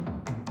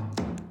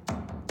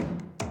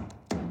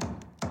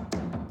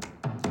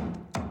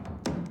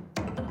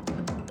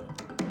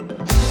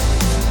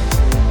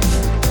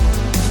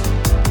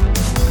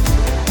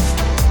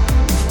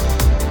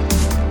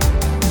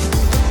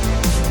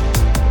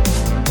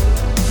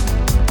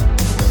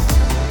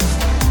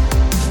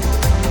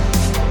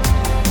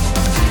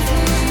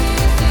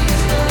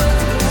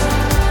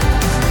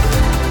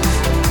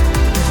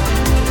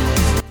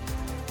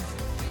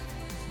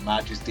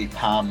Lady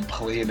Pam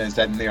playing us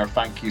in there.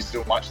 Thank you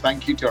so much.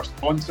 Thank you to our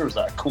sponsors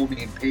at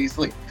Comey and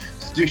Paisley,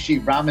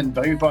 Sushi, Ramen,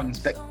 Bao Buns.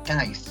 But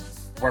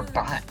guys, we're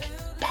back.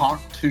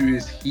 Part 2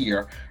 is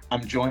here.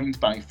 I'm joined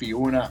by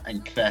Fiona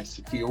and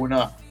Chris.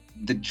 Fiona,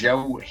 the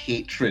Jill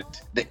hatred,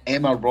 the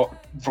Emma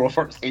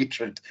Roberts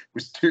hatred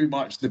was too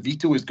much. The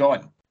veto was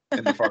gone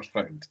in the first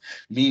round.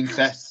 Me and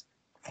Chris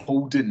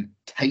holding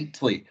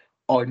tightly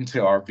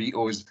onto our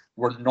vetoes.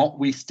 We're not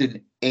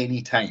wasting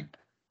any time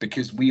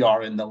because we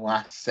are in the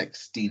last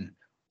 16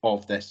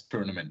 of this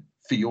tournament.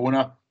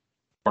 Fiona,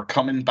 we're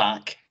coming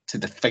back to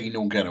the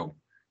final girl.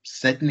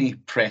 Sydney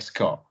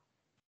Prescott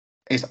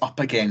is up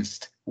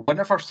against one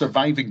of our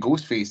surviving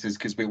ghost faces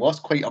because we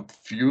lost quite a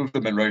few of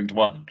them in round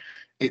 1.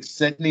 It's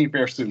Sydney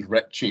versus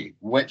Richie.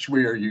 Which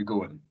way are you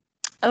going?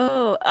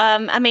 Oh,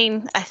 I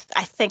mean, I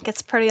think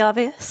it's pretty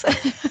obvious.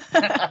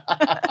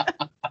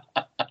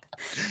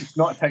 It's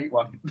not a tight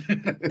one.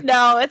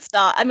 No, it's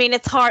not. I mean,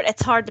 it's hard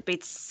to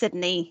beat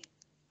Sydney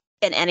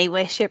in any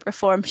way, shape, or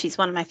form. She's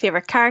one of my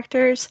favorite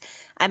characters.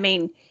 I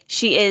mean,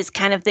 she is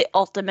kind of the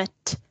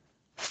ultimate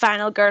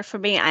final girl for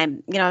me.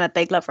 I'm a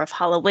big lover of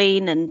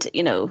Halloween, and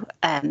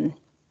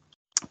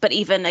but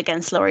even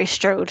against Laurie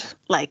Strode,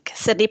 like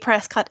Sydney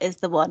Prescott is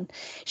the one.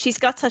 She's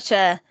got such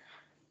a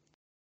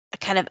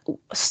kind of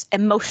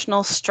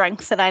emotional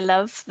strength that I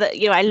love.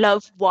 That I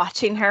love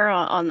watching her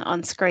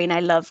on screen.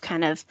 I love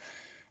kind of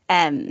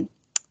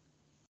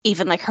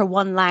even like her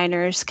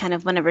one-liners. Kind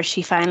of whenever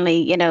she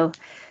finally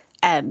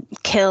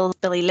kills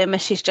Billy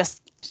Loomis, she's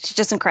just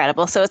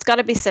incredible. So it's got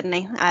to be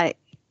Sydney.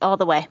 All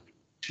the way.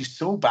 She's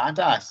so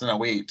badass in a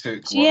way. It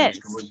took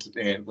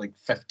like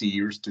 50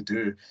 years to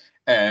do.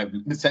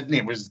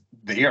 Sydney was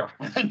there.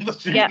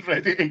 She was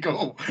ready to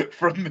go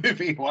from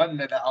movie 1,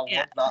 and I love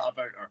that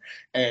about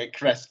her.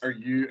 Chris, are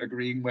you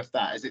agreeing with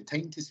that? Is it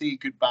time to say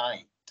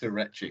goodbye to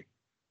Richie?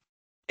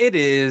 It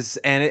is,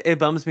 and it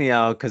bums me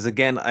out because,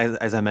 again,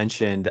 as I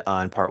mentioned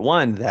on part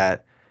 1,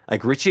 that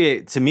like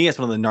Richie, to me, is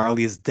one of the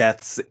gnarliest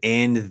deaths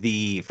in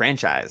the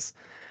franchise.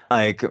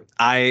 Like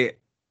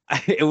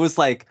it was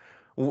like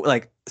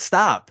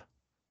stop,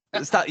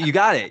 you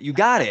got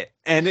it,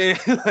 and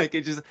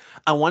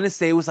I want to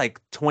say it was like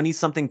 20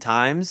 something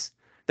times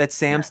that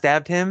Sam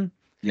stabbed him.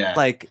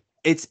 Like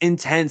it's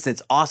intense,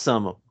 it's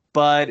awesome,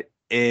 but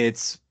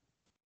it's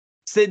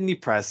Sydney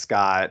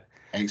Prescott,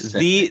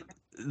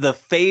 the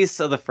face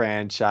of the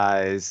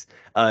franchise,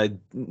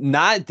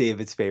 not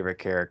David's favorite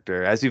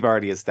character, as we've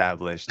already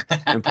established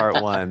in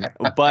part 1,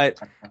 but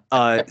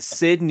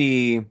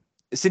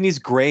Sydney's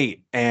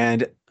great.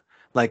 And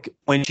like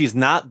when she's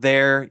not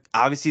there,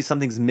 obviously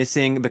something's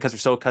missing because we're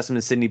so accustomed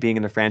to Sydney being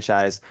in the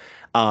franchise.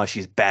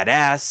 She's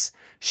badass.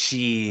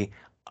 She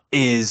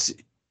is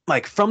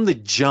like from the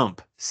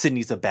jump.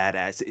 Sydney's a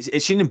badass.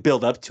 She didn't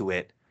build up to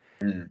it.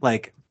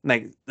 Like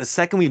the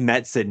second we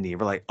met Sydney,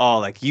 we're like, oh,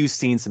 like you've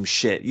seen some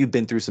shit. You've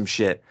been through some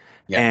shit.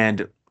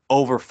 And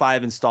over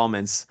 5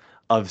 installments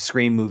of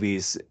Scream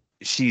movies,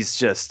 she's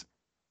just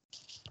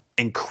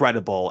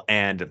incredible.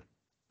 And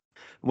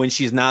when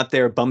she's not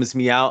there, it bums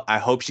me out. I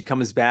hope she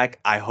comes back.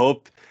 I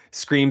hope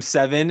Scream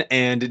 7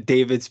 and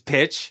David's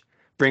pitch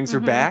brings her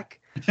back.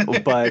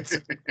 But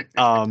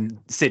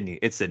Sydney,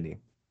 it's Sydney.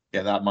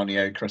 Get that money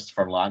out,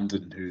 Christopher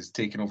Landon, who's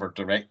taken over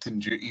directing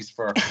duties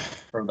for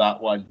that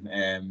one.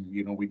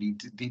 We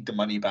need the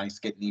money back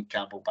to get Neve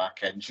Campbell back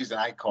in. She's an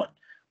icon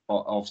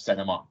of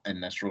cinema in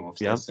this role of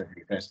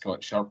Sydney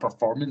Prescott. Her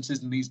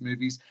performances in these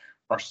movies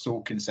are so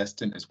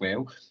consistent as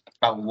well.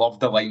 I love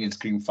the line in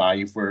Scream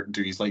 5 where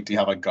Dewey's like, do you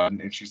have a gun?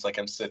 And she's like,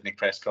 I'm Sydney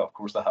Prescott, of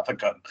course I have a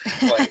gun.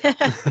 Like,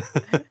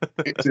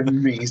 it's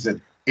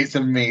amazing. It's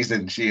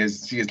amazing. She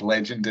is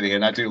legendary,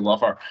 and I do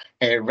love her.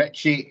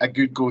 Richie, a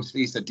good ghost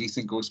face, a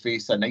decent ghost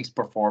face, a nice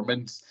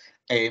performance.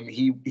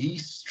 He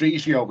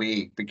strays you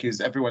away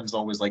because everyone's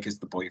always like, it's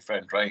the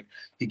boyfriend, right?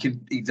 He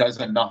does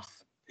enough,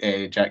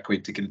 Jack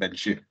Quaid, to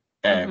convince you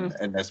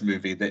in this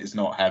movie that it's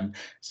not him.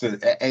 So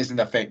it is an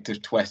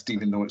effective twist,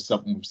 even though it's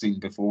something we've seen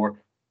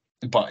before.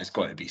 But it's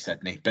got to be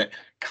Sydney. But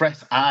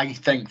Chris, I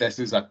think this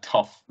is a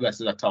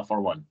tougher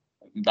one.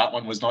 That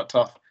one was not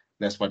tough.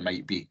 This one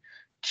might be.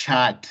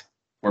 Chad.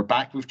 We're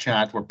back with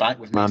Chad. We're back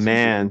with my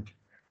man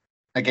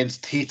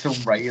against Tatum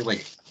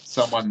Riley,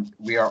 someone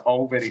we are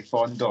all very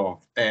fond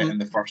of in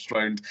the first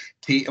round.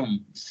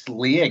 Tatum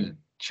slaying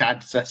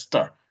Chad's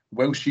sister.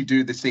 Will she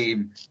do the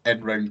same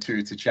in round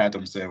 2 to Chad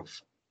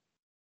himself?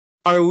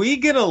 Are we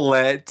gonna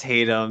let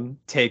Tatum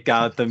take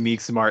out the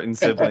Meeks Martin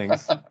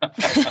siblings?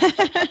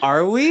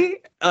 Are we?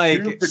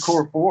 Like the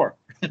core 4.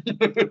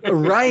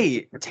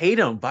 Right,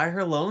 Tatum by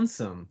her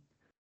lonesome.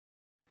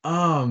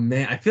 Oh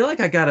man, I feel like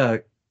I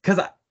gotta, because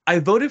I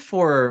voted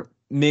for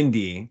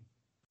Mindy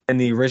in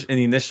the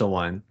initial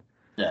one.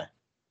 Yeah,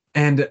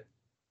 and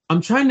I'm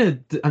trying to.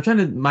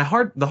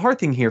 The hard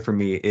thing here for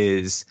me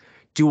is,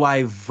 do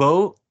I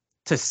vote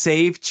to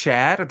save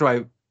Chad,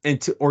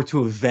 or to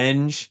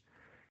avenge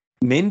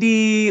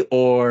Mindy,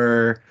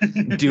 or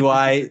do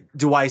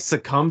I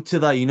succumb to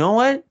the, you know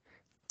what?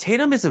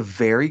 Tatum is a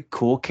very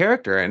cool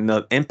character, and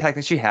the impact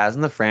that she has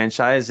in the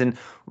franchise, and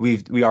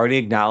we already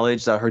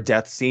acknowledged that her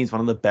death scene is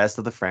one of the best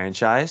of the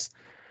franchise.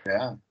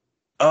 Yeah.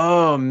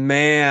 Oh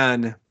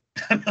man,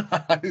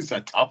 It's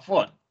a tough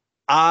one.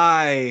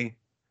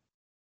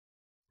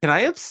 can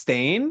I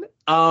abstain?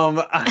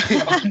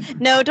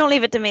 No, don't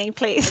leave it to me,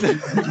 please. You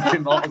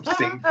cannot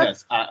abstain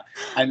this.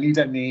 I need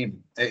a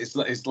name.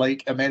 It's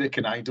like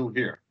American Idol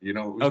here, you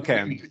know.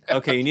 Okay.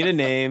 Okay, you need a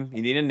name.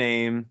 You need a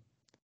name.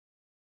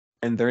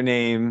 And their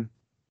name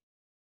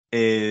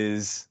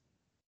is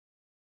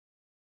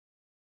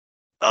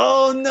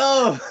Oh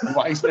no.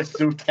 Why is this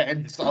so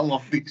tense? I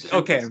love these shows.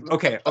 Okay.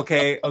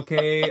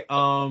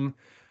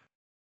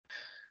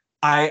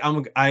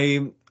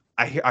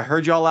 I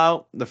heard y'all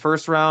out the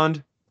first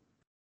round.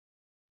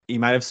 You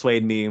might have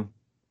swayed me.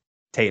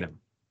 Tatum.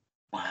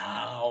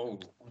 Wow.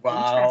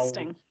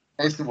 Interesting.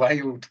 It's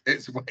wild.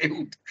 It's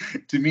wild.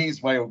 To me,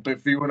 it's wild.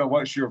 But Fiona,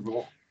 what's your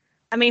vote?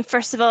 I mean,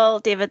 first of all,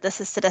 David, this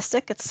is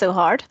sadistic. It's so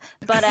hard.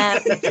 But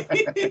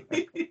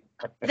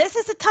this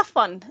is a tough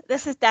one.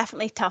 This is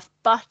definitely tough.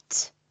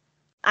 But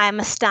I'm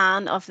a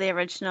stan of the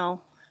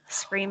original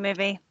Scream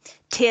movie.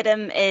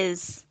 Tatum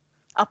is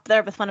up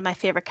there with one of my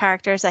favorite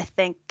characters. I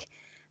think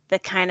the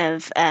kind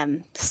of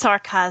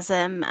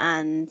sarcasm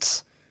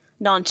and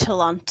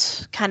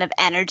nonchalant kind of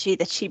energy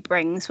that she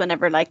brings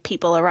whenever like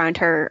people around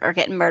her are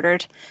getting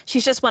murdered.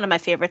 She's just one of my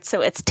favorites.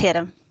 So it's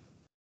Tatum.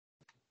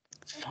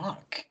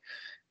 Fuck.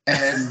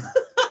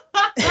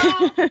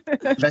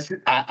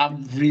 Listen,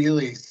 I'm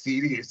really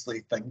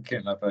seriously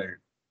thinking about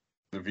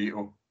the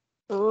veto.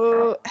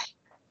 Ooh.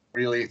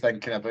 Really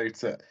thinking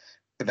about it.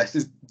 This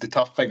is the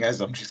tough thing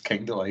is I'm just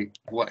kind of like,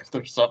 what if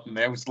there's something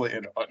else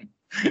later on?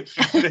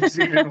 It's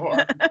even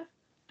worse.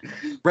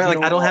 Right, like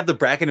I don't have the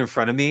bracket in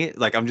front of me.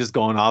 Like I'm just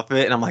going off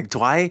it, and I'm like,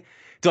 do I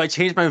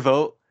change my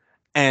vote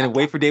and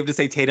wait for David to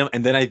say Tatum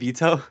and then I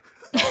veto?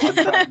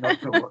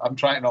 I'm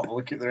trying not to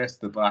look at the rest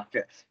of the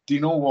bracket. Do you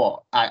know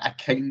what? I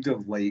kind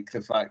of like the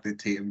fact that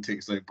Tatum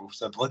takes out both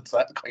siblings.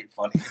 That's quite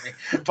funny to me.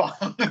 But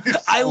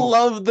I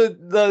love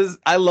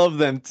I love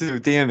them too.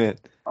 Damn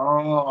it.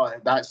 Oh,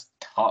 that's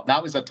tough.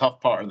 That was a tough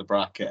part of the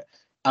bracket.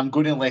 I'm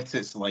going to let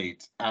it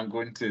slide. I'm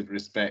going to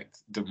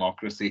respect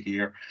democracy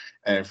here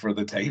for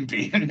the time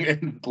being.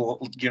 And,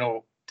 you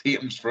know,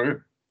 Tatum's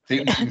through.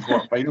 Tatum's in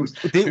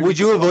quarterfinals. Would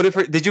you have voted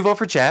for? Did you vote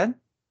for Chad?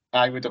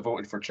 I would have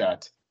voted for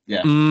Chad.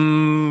 Yeah.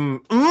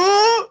 Don't.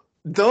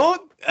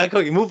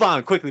 Okay, move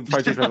on quickly before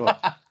I change my vote.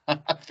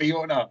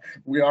 Fiona,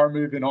 we are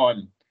moving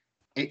on.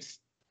 It's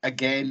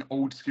again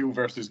old school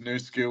versus new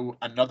school.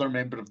 Another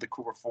member of the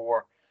core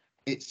four.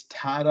 It's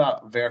Tara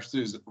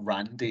versus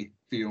Randy,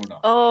 Fiona.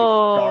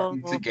 Oh.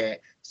 It's starting to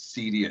get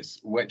serious.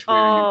 Which way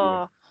are you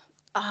going?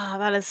 Oh,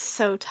 that is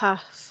so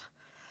tough.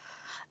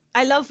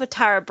 I love what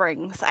Tara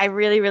brings. I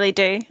really, really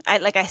do.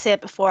 Like I said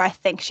before, I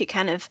think she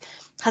kind of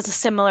has a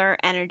similar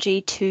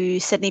energy to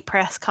Sydney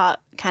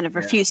Prescott, kind of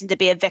refusing to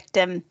be a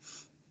victim.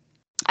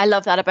 I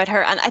love that about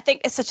her. And I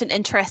think it's such an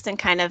interesting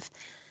kind of,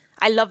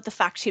 I love the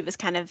fact she was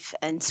kind of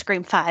in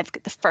Scream 5,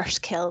 the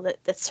first kill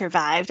that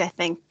survived, I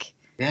think.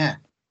 Yeah.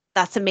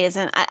 That's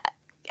amazing.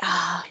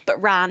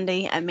 But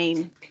Randy, I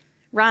mean,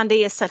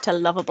 Randy is such a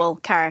lovable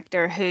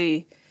character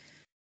who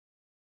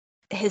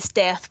his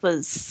death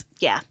was,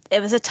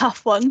 it was a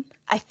tough one.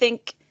 I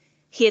think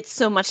he had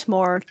so much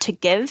more to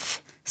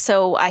give.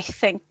 So I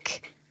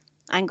think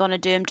I'm going to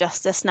do him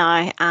justice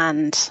now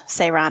and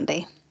say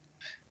Randy.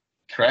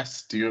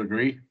 Chris, do you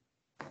agree?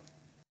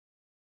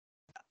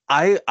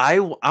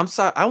 I'm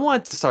sorry. I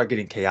want to start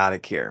getting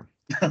chaotic here.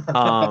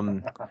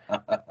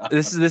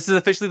 This is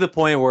officially the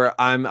point where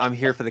I'm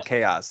here for the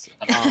chaos.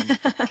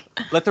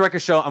 Let the record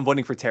show I'm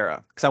voting for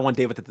Tara because I want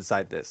David to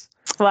decide this.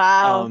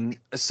 Wow.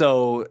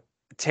 So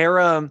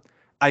Tara,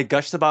 I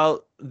gushed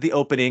about the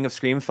opening of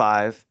Scream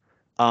 5,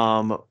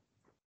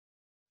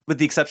 with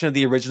the exception of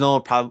the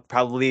original,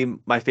 probably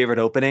my favorite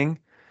opening.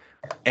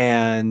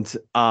 And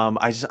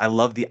I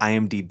love the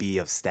IMDb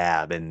of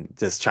Stab and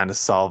just trying to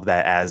solve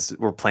that as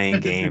we're playing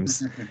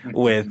games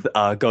with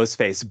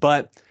Ghostface.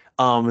 But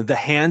the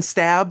hand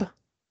stab,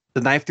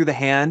 the knife through the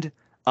hand,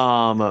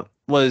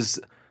 was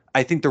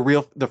I think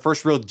the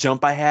first real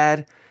jump I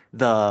had.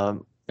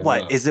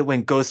 What is it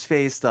when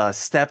Ghostface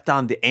stepped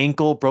on the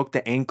ankle, broke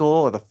the ankle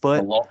or the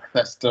foot? The lock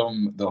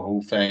system, the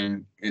whole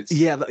thing. It's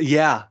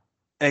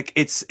like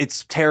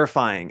it's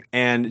terrifying.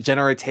 And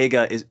Jenna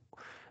Ortega is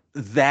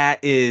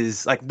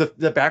like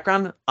the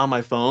background on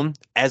my phone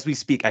as we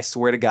speak. I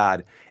swear to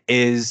God,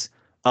 is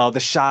the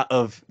shot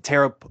of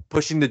Tara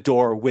pushing the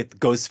door with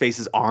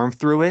Ghostface's arm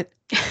through it,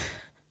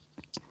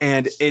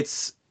 and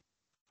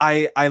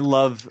I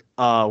love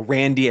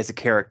Randy as a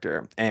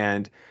character,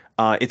 and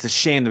it's a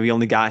shame that we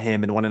only got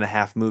him in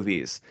 1.5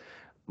 movies,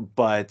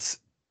 but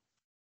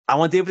I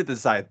want David to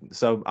decide,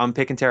 so I'm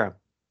picking Tara.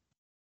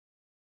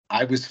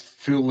 I was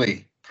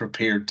fully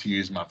prepared to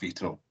use my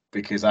veto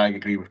because I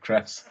agree with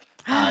Chris.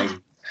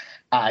 Randy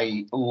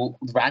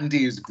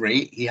is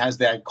great. He has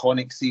the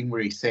iconic scene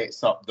where he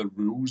sets up the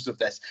rules of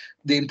this.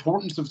 The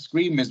importance of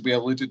Scream, as we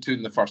alluded to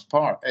in the first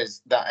part,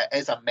 is that it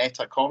is a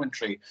meta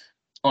commentary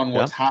on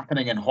what's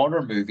happening in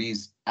horror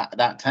movies at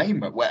that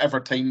time, at whatever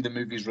time the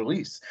movies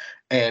release.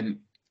 And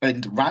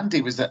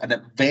Randy was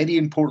a very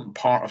important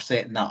part of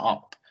setting that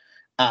up.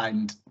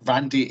 And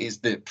Randy is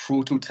the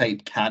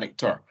prototype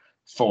character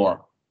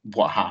for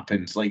what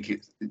happens.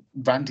 Like,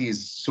 Randy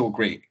is so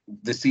great.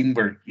 The scene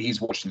where he's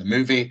watching the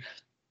movie,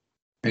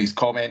 he's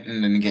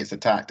commenting and he gets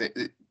attacked.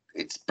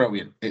 It's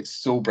brilliant. It's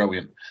so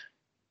brilliant.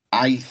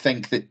 I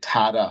think that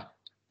Tara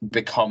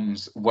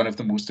becomes one of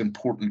the most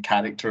important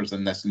characters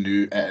in this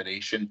new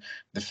iteration.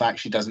 The fact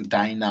she doesn't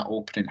die in that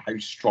opening, how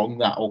strong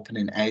that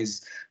opening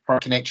is, her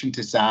connection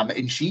to Sam,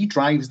 and she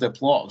drives the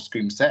plot of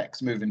Scream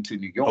 6, moving to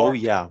New York. Oh,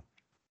 yeah.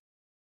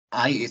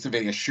 It's a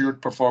very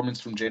assured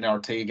performance from Jenna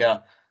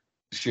Ortega.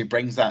 She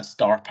brings that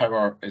star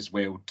power as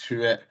well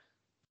to it.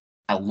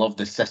 I love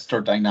the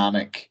sister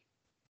dynamic.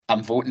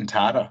 I'm voting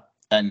Tara.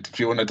 And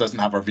Fiona doesn't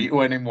have her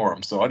veto anymore.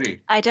 I'm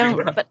sorry. I don't.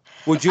 Fiona. But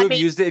Would you have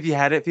used it if you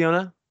had it,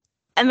 Fiona?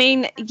 I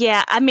mean,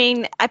 yeah. I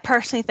mean, I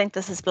personally think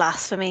this is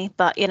blasphemy,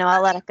 but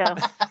I'll let it go.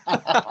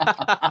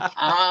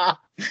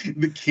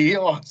 The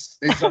chaos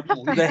is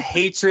unbelievable. The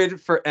hatred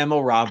for Emma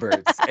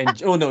Roberts and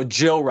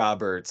Jill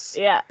Roberts.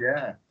 Yeah.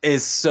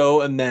 Is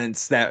so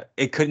immense that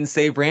it couldn't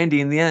save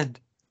Randy in the end.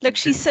 Look,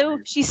 she's so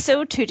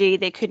 2D.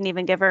 They couldn't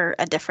even give her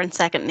a different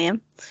second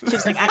name. She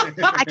was like,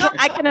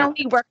 I can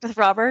only work with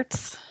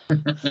Roberts.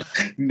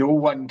 No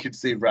one could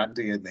save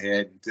Randy in the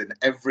end. And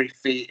every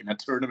fate in a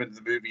tournament of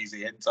the movies,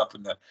 he ends up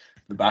in the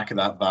back of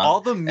that van.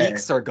 All the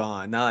Meeks are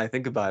gone. Now I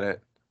think about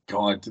it.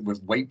 God,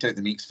 we've wiped out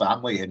the Meeks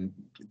family, and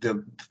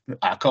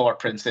I call her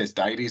Princess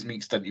Diaries.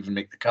 Meeks didn't even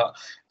make the cut.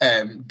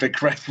 But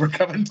Chris, we're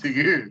coming to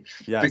you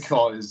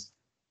because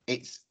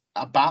it's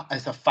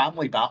a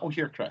family battle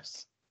here,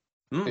 Chris.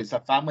 It's a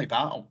family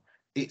battle.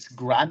 It's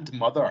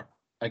grandmother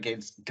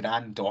against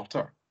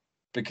granddaughter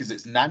because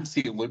it's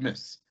Nancy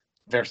Loomis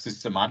versus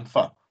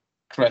Samantha.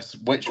 Chris,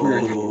 which way are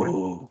you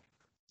going?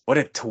 What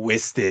a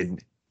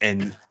twisted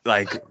and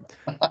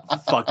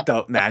fucked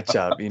up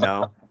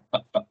matchup,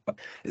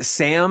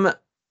 Sam,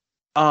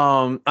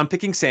 I'm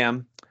picking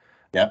Sam.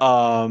 Yeah.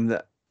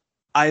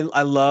 I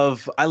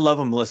love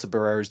what Melissa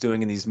Barrera is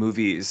doing in these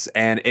movies,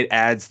 and it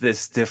adds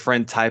this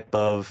different type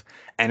of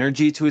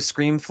energy to a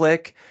Scream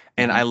flick.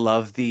 And I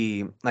love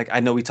I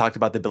know we talked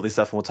about the Billy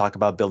stuff, and we'll talk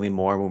about Billy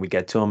more when we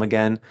get to him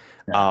again.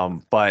 Yeah.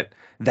 But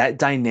that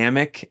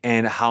dynamic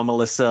and how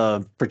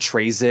Melissa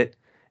portrays it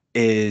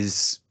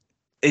is,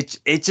 it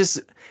just,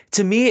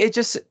 to me, it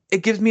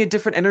gives me a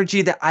different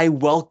energy that I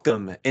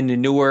welcome in the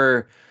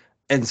newer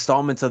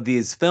installments of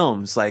these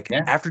films.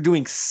 After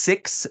doing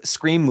 6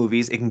 Scream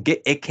movies,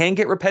 it can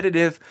get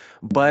repetitive,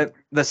 but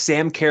the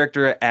Sam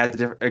character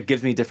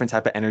gives me a different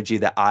type of energy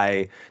that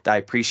I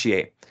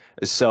appreciate.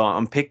 So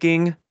I'm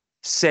picking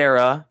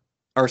Sam,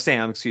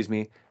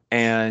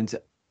 and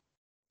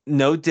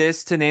no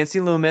diss to Nancy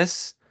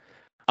Loomis,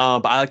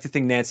 but I like to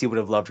think Nancy would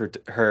have loved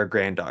her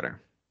granddaughter.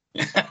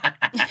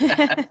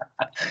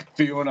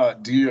 Fiona,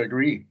 do you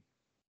agree?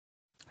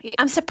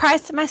 I'm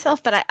surprised at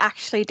myself, but I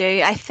actually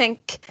do. I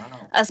think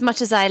as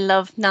much as I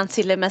love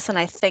Nancy Loomis and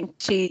I think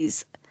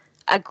she's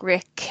a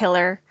great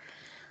killer,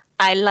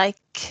 I like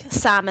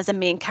Sam as a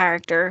main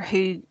character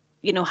who,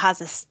 has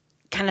this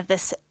kind of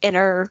this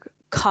inner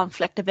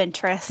conflict of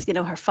interest.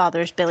 Her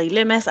father's Billy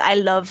Loomis. I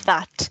love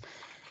that,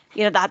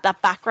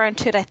 that background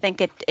to it. I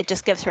think it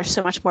just gives her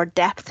so much more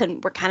depth,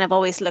 and we're kind of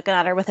always looking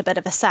at her with a bit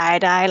of a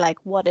side eye,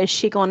 like, what is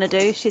she going to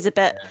do? She's a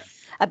bit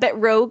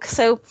rogue.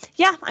 So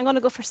yeah, I'm going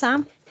to go for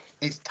Sam.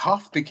 It's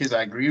tough because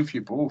I agree with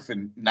you both,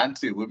 and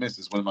Nancy Loomis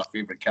is one of my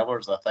favourite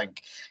killers. I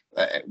think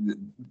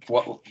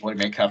what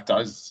Metcalf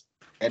does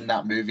in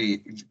that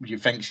movie, you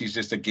think she's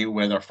just a Gail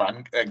Weathers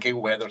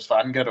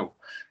fangirl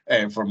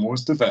for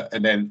most of it,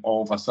 and then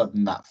all of a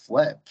sudden that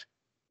flip,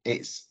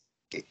 it's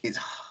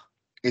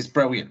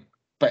brilliant.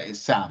 But it's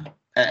Sam.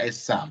 It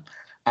is Sam.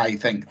 I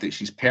think that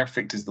she's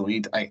perfect as the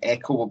lead. I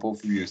echo what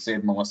both of you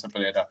said. Melissa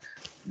Barrera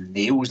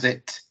nails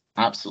it,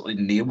 absolutely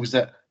nails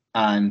it.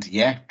 And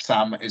yeah,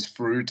 Sam is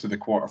through to the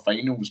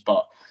quarterfinals.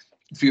 But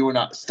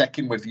Fiona,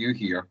 sticking with you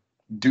here,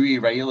 Dewey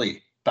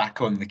Riley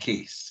back on the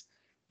case.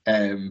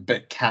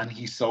 But can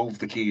he solve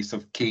the case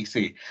of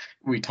Casey?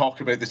 We talk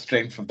about the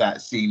strength of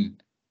that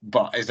scene,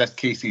 but is this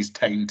Casey's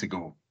time to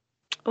go?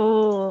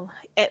 Oh,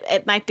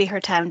 it might be her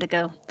time to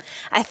go.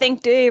 I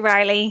think Dewey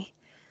Riley,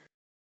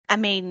 I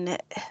mean,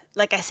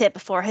 like I said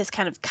before, his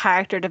kind of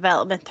character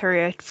development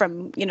throughout,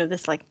 from,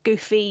 this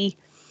goofy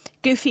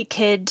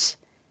kid,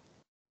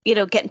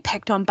 getting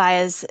picked on by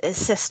his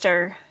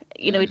sister.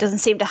 He doesn't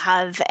seem to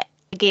have,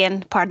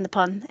 again, pardon the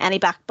pun, any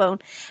backbone.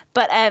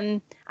 But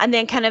and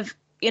then kind of,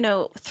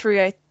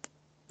 throughout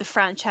the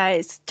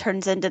franchise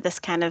turns into this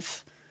kind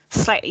of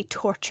slightly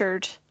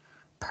tortured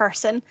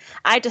person.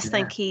 I just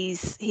think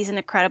he's an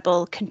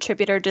incredible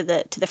contributor to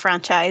the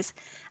franchise.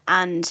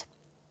 And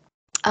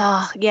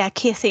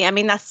Casey, I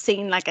mean, that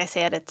scene, like I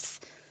said, it's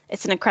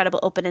an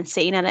incredible opening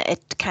scene, and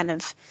it kind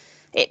of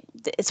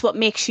it's what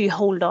makes you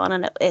hold on,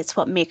 and it's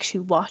what makes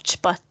you watch.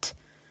 But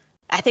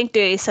I think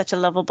Dewey's such a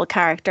lovable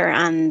character,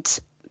 and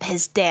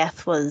his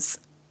death was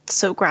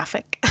so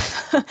graphic.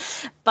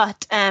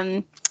 But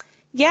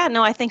yeah,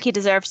 no, I think he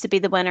deserves to be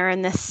the winner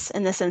in this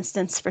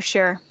instance for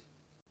sure.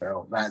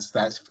 Well,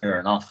 that's fair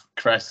enough.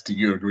 Chris, do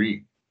you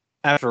agree?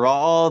 After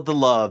all the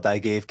love that I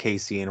gave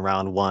Casey in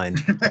round one,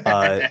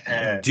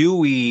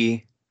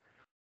 Dewey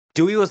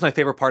was my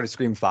favorite part of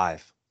Scream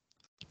 5.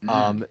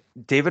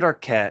 David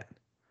Arquette,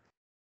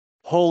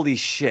 holy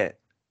shit,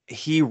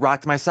 he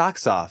rocked my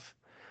socks off.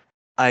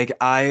 Like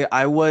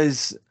I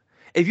was,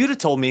 if you'd have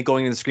told me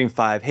going into Scream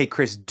 5, hey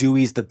Chris,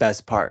 Dewey's the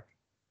best part,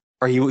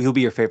 or he'll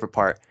be your favorite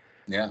part.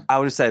 Yeah. I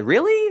would have said,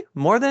 really?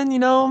 More than,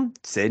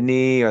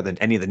 Sydney or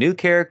any of the new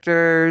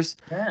characters?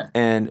 Yeah.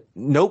 And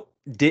nope,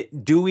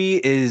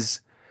 Dewey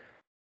is,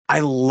 I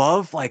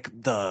love like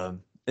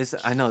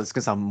I know it's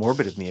gonna sound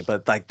morbid of me,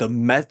 but like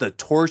the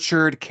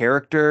tortured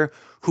character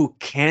who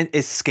can't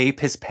escape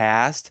his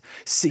past.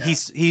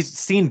 He's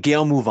seen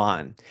Gail move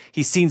on.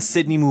 He's seen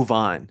Sydney move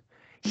on.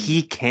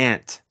 He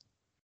can't.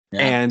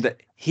 Yeah. And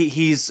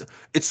it's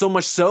so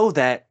much so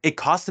that it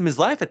cost him his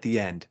life at the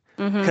end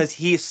because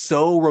he is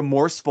so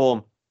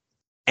remorseful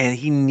and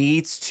he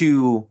needs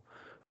to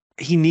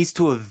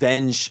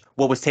avenge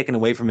what was taken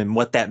away from him,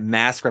 what that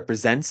mask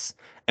represents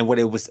and what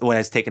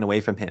has taken away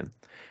from him.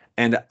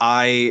 And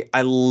I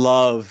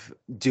love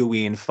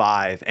Dewey in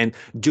 5. And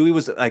Dewey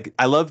was like,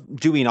 I love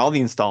Dewey in all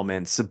the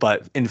installments,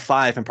 but in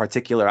 5 in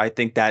particular, I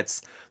think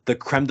that's the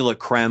creme de la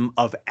creme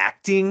of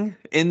acting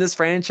in this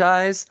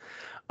franchise.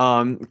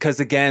 Because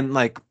again,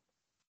 like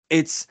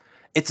it's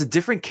a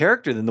different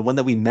character than the one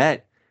that we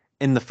met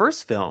in the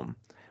first film.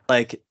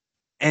 Like,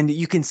 and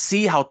you can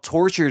see how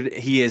tortured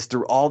he is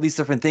through all these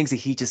different things that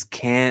he just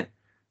can't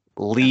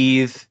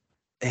leave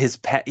his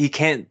past. He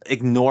can't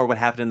ignore what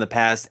happened in the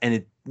past, and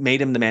it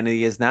made him the man that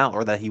he is now,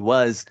 or that he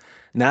was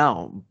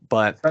now.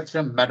 But such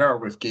a mirror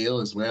with Gail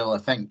as well. I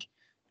think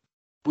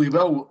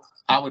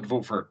I would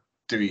vote for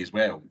Dewey as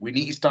well. We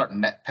need to start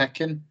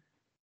nitpicking.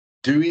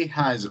 Dewey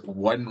has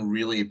one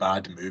really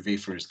bad movie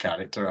for his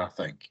character, I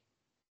think.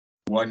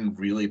 One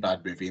really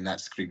bad movie, and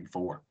that's Scream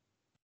 4.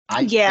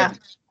 I think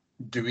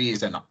Dewey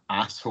is an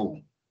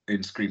asshole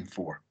in Scream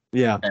 4.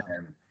 Yeah.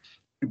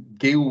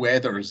 Gail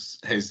Weathers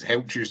has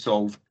helped you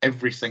solve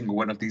every single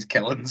one of these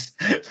killings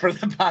for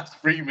the past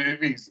 3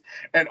 movies.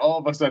 And all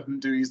of a sudden,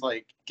 Dewey's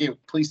like, Gail,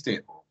 please stay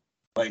at home.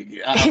 Like,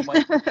 I'm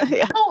like,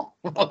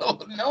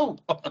 no,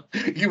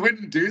 you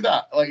wouldn't do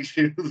that. Like,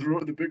 she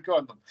wrote the book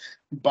on them.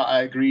 But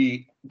I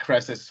agree,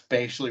 Chris,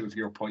 especially with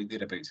your point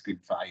there about Scream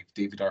 5.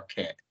 David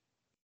Arquette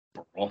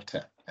brought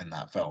it in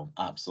that film,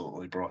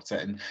 absolutely brought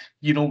it. And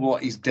you know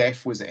what? His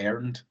death was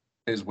earned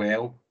as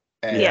well.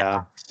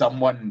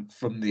 Someone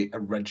from the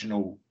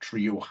original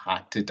trio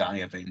had to die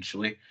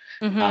eventually,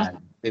 and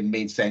it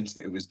made sense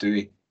that it was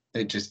Dewey.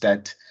 It just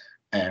did,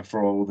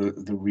 for all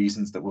the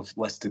reasons that we've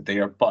listed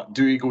there. But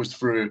Dewey goes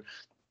through.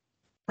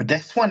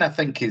 This one I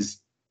think is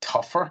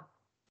tougher,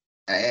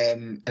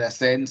 in a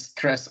sense.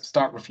 Chris,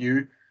 start with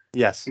you.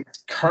 Yes.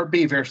 It's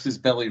Kirby versus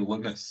Billy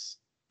Loomis.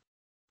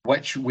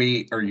 Which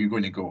way are you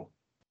going to go?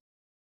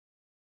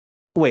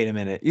 Wait a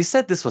minute. You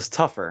said this was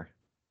tougher.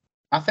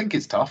 I think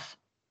it's tough.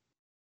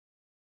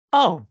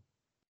 Oh,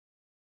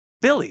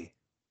 Billy.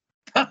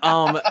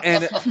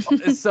 And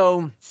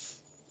so,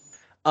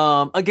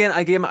 again,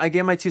 I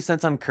gave my 2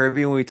 cents on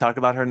Kirby when we talked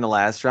about her in the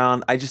last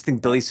round. I just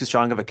think Billy's too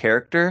strong of a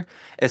character,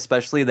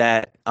 especially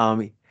that,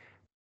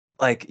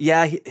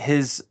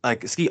 his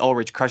Skeet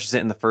Ulrich crushes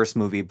it in the first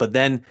movie, but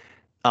then,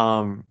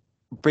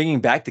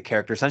 bringing back the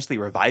character, essentially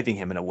reviving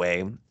him in a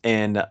way,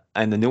 and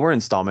the newer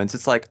installments,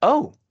 it's like,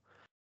 oh,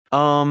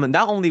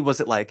 not only was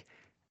it like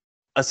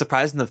a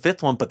surprise in the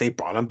 5th one, but they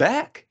brought him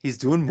back. He's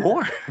doing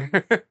more.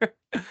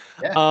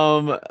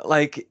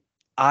 Like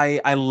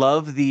I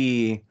love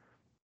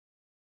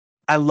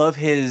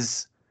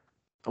his,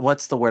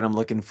 what's the word I'm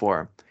looking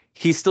for?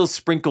 He's still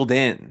sprinkled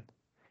in,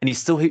 and he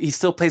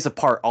still plays a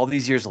part all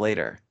these years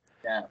later.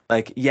 Yeah.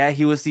 Like,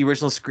 he was the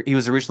original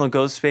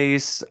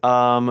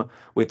Ghostface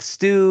with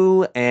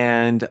Stu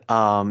and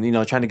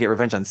trying to get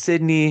revenge on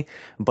Sydney,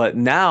 but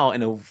now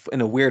in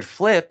a weird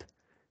flip,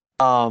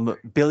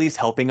 Billy's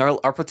helping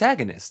our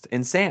protagonist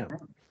in Sam.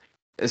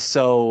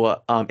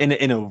 So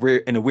in a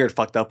weird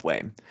fucked up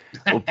way,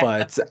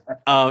 but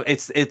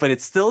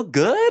it's still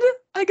good,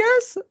 I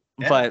guess.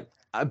 Yeah.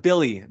 But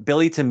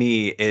Billy to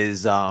me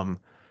is my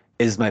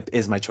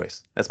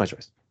choice. That's my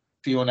choice.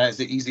 Fiona, is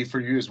it easy for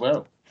you as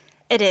well?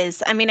 It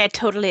is. I mean, I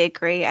totally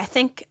agree. I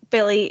think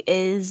Billy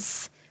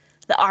is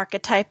the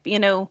archetype.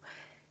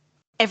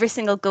 Every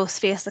single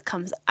Ghostface that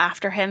comes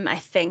after him, I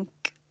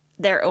think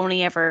they're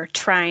only ever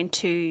trying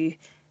to,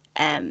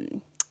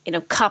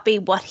 copy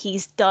what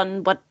he's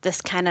done, what this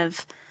kind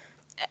of,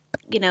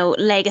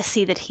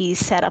 legacy that he's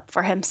set up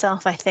for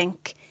himself. I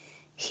think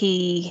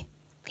he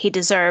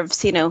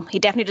deserves, he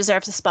definitely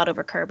deserves a spot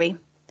over Kirby.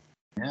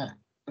 Yeah.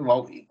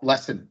 Well,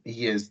 listen,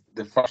 he is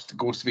the first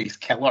Ghostface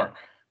killer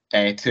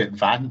to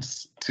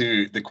advance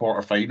to the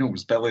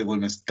quarterfinals. Billy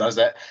Loomis does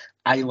it.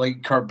 I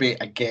like Kirby.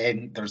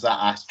 Again, there's that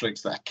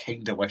asterisk that I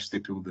kind of wish they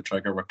pulled the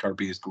trigger with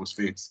Kirby as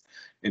Ghostface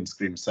in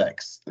Scream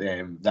 6.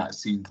 That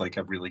seemed like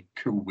a really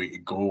cool way to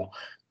go.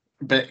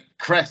 But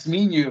Chris,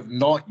 me and you have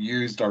not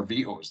used our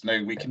vetoes.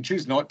 Now, we can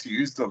choose not to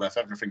use them if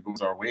everything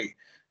goes our way.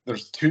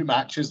 There's 2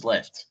 matches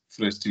left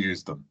for us to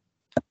use them.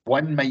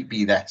 One might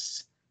be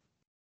this.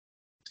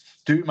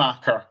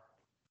 Stumacher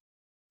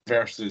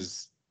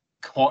versus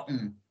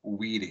Cotton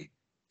Weary.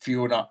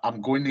 Fiona,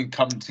 I'm going to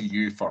come to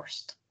you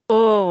first.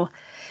 Oh,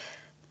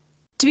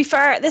 to be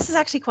fair, this is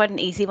actually quite an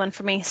easy one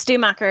for me.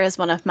 Stumacher is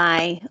one of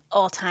my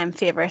all-time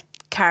favorite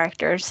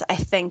characters. I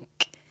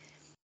think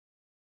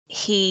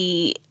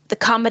the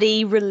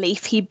comedy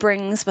relief he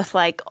brings with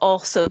like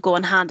also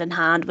going hand in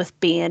hand with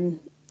being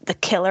the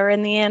killer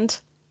in the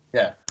end.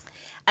 Yeah.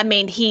 I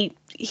mean, he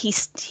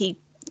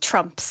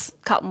trumps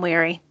Cotton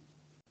Weary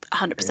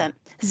 100%.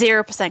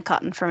 0%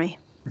 Cotton for me.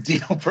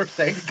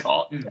 0%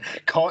 Cotton.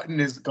 Cotton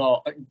has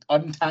got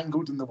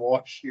untangled in the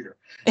wash here,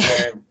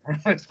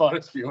 as far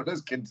as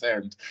Fiona's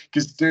concerned.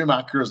 Because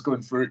Stumacher is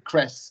going through it.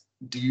 Chris,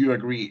 do you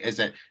agree? Is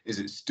it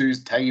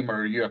Stu's time,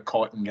 or are you a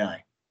Cotton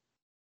guy?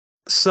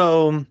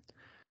 So,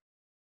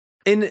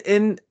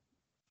 in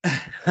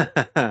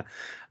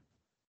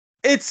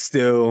it's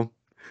Stu.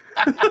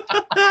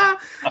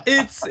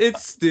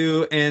 it's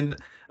Stu, and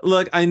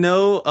look, I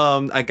know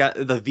I got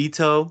the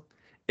veto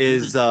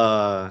is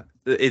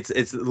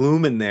it's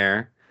looming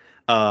there.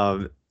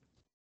 I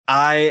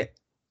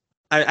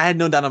had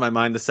no doubt in my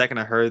mind the second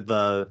I heard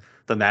the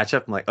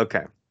matchup. I'm like,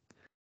 okay,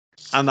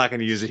 I'm not going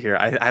to use it here.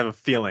 I have a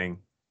feeling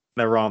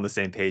that we're all on the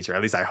same page here.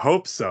 At least I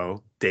hope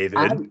so,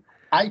 David.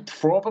 I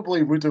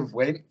probably would have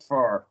went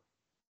for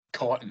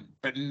Cotton,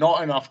 but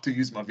not enough to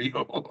use my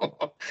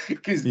veto.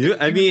 Because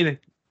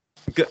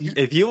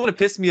if you want to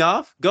piss me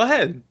off, go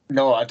ahead.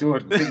 No, I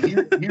don't. But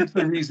here's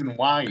the reason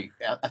why.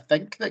 I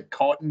think that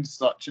Cotton's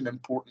such an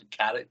important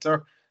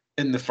character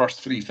in the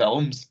first 3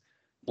 films.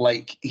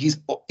 Like, he's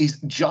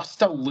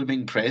just a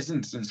looming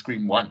presence in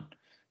Scream 1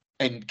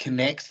 and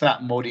connects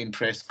that Maureen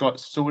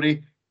Prescott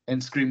story in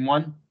Scream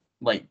 1,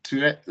 like,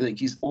 to it. Like,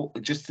 he's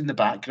just in the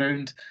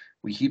background.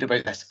 We hear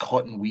about this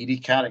Cotton Weary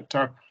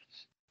character.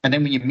 And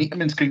then when you meet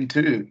him in Scream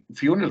 2,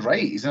 Fiona's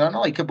right. He's an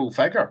unlikable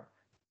figure.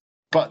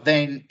 But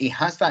then he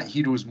has that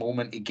hero's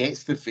moment. He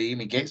gets the fame.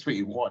 He gets what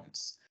he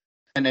wants.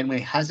 And then when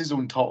he has his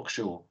own talk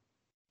show,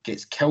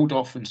 gets killed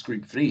off in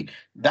Scream 3.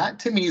 That,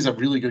 to me, is a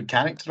really good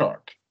character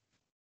arc.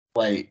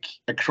 Like,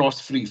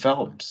 across 3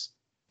 films.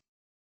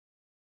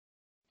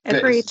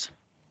 Agreed.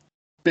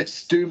 But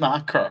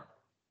Stumacher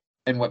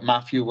and what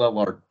Matthew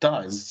Lillard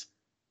does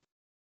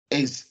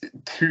is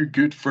too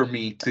good for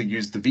me to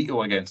use the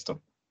veto against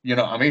him. You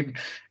know what I mean?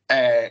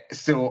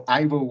 So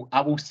I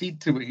will cede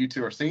to what you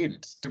two are saying.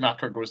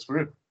 Stumacher goes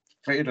through.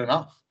 Fair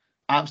enough.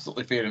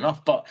 Absolutely fair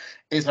enough. But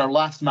it's our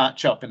last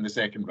matchup in the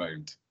second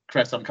round.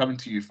 Chris, I'm coming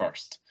to you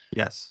first.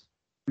 Yes.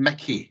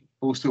 Mickey,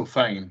 so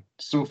fine.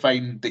 So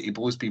fine that he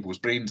blows people's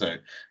brains out.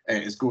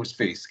 Is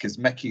Ghostface, because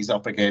Mickey's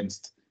up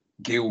against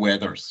Gail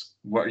Weathers.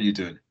 What are you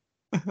doing?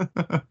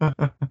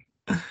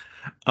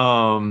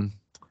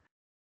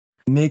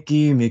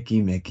 Mickey.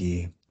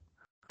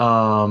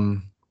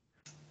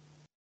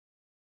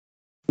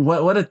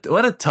 What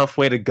a tough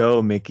way to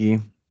go,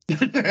 Mickey.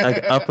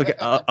 Like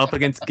up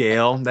against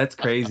Gale. That's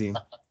crazy.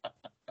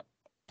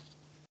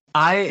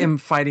 I am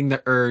fighting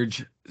the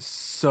urge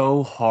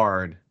so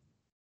hard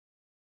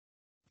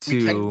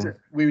to.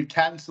 We would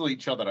cancel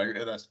each other out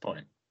at this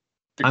point.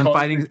 I'm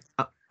fighting.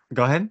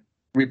 Go ahead.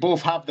 We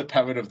both have the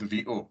power of the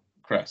veto,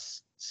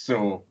 Chris.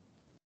 So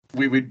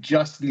we would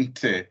just need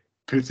to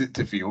put it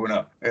to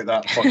Fiona at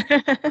that point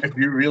if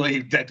you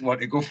really did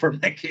want to go for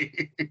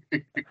Mickey.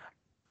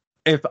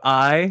 If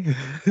I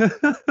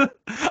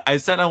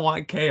said I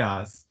want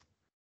chaos,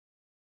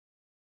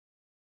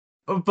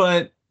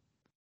 but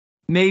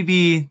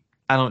maybe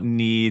I don't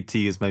need to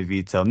use my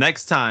veto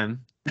next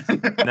time.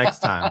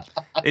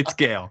 It's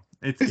Gale.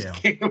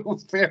 Gale.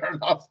 Fair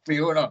enough,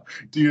 Fiona.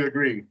 Do you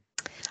agree?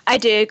 I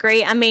do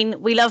agree. I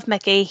mean, we love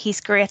Mickey.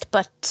 He's great,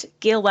 but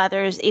Gail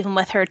Weathers, even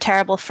with her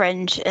terrible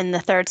fringe in the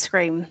third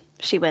Scream,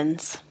 she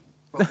wins.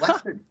 But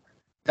listen,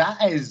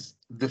 that is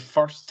the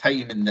first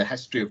time in the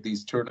history of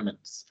these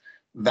tournaments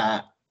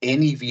that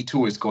any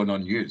veto has gone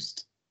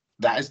unused.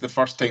 That is the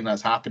first time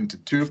that's happened.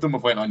 2 of them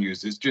have went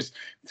unused. It's just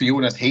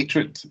Fiona's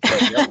hatred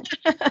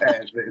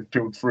that is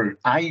pulled through.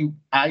 I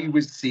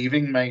was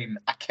saving mine.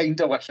 I kind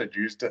of wish I'd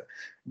used it,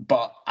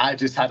 but I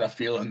just had a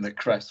feeling that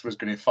Chris was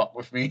going to fuck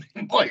with me,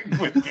 like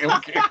with Gail.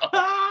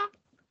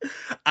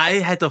 I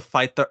had to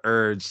fight the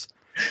urge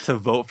to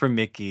vote for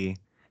Mickey,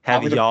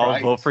 have y'all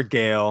vote for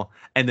Gail,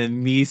 and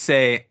then me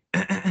say,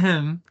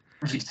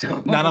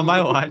 not on my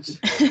watch.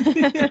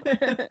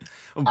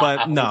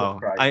 But no,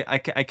 I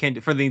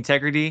can't. For the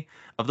integrity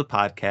of the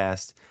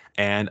podcast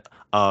and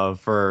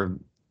for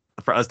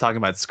us talking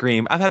about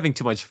Scream, I'm having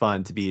too much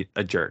fun to be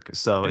a jerk.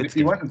 So if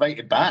you weren't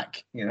invited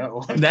back, you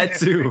know. That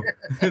too.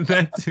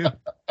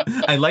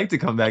 I'd like to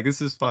come back.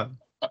 This is fun.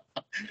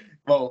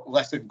 Well,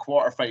 listen,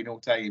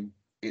 quarterfinal time.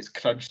 It's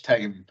crunch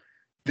time.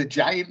 The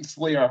Giant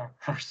Slayer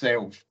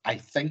herself, I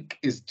think,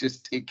 is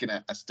just taking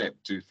it a step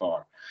too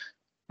far.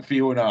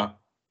 Fiona,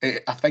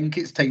 I think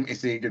it's time to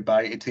say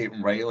goodbye to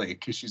Tatum Riley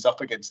because she's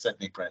up against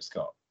Sidney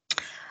Prescott.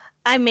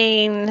 I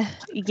mean,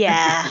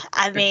 yeah.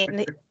 I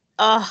mean,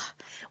 oh,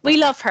 we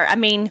love her. I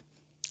mean,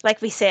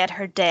 like we said,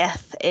 her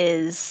death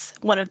is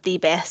one of the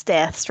best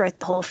deaths throughout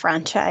the whole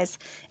franchise.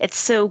 It's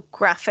so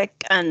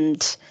graphic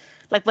and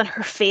like when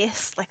her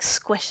face like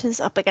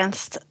squishes up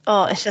against,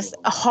 oh, it's just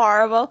Absolutely.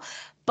 horrible.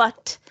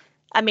 But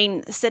I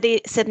mean,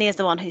 Sydney is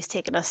the one who's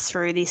taken us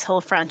through these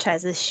whole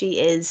franchises. She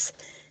is,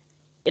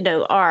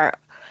 our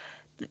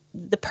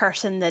the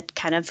person that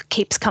kind of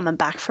keeps coming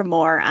back for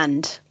more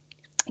and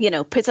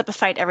puts up a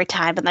fight every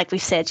time. And like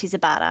we've said, she's a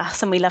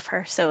badass and we love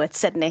her. So it's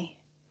Sydney.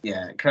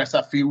 Yeah, Chris,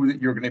 I feel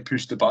that you're going to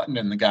push the button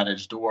in the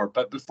garage door.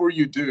 But before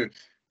you do,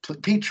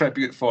 pay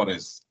tribute for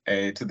us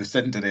to the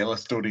Cinderella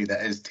story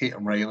that is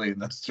Tatum Riley in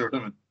this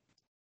tournament.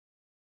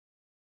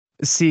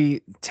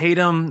 See,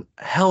 Tatum,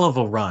 hell of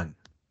a run,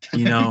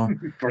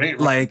 Great run.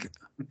 like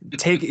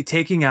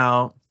taking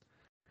out.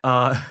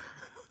 I've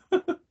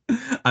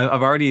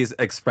already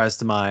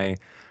expressed my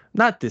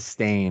not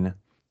disdain,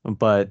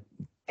 but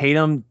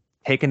Tatum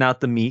taking out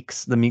the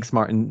Meeks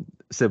Martin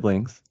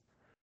siblings,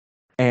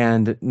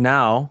 and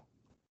now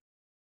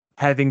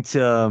having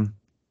to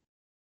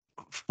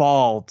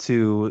fall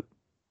to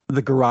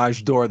the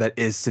garage door that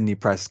is Sydney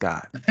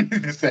Prescott.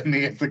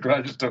 Sydney is the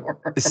garage door.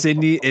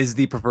 Sydney is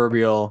the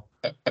proverbial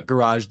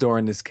garage door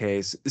in this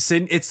case.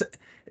 It's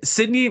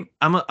Sydney.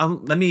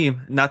 Let me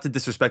not to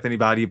disrespect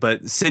anybody,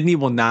 but Sydney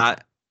will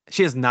not.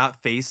 She has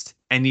not faced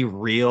any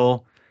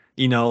real,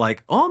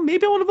 like, oh,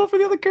 maybe I want to vote for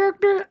the other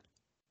character.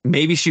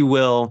 Maybe she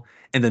will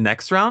in the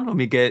next round when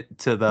we get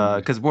to the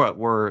because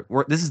we're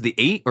this is the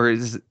 8 or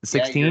is this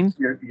 16?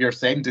 Yeah, you're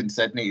sending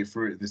Sydney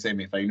through the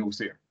semi-finals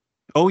here.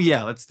 Oh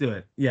yeah, let's do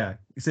it. Yeah,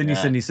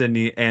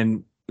 Sydney,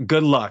 and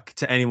good luck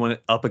to anyone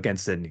up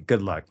against Sydney.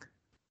 Good luck.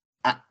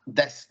 I'm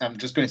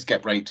just going to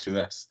skip right to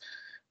this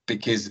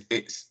because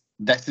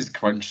this is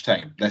crunch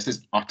time. This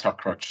is utter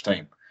crunch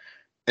time.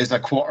 It's a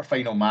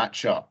quarterfinal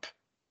matchup.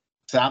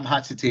 Sam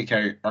had to take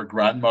out her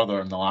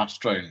grandmother in the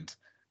last round.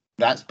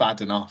 That's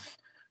bad enough.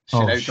 She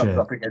now comes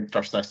up against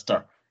her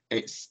sister.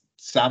 It's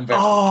Sam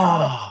versus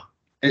Tara.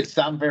 It's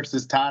Sam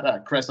versus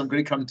Tara. Chris, I'm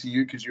going to come to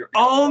you because you're.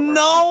 Oh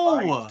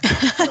no!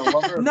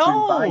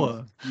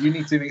 No! You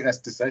need to make this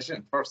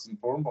decision first and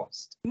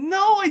foremost.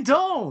 No, I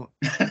don't.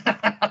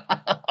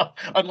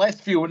 Unless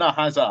Fiona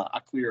has a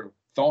clear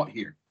thought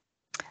here.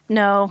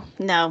 No.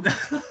 Damn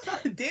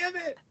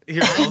it!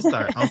 Here,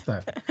 I'll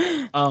start.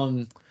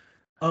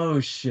 Oh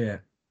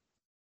shit.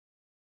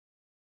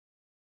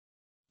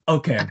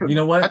 Okay, you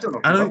know what? I don't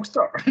know. I'll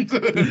start. Right?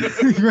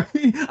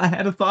 I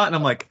had a thought, and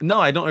I'm like, no,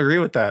 I don't agree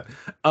with that.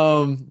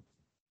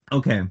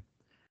 Okay.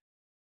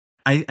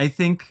 I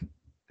think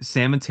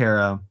Sam and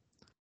Tara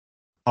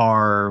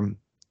are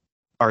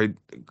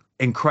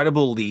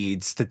incredible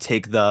leads to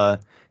take the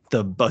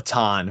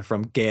baton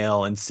from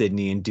Gail and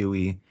Sydney and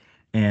Dewey,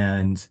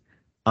 and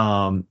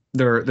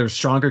they're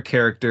stronger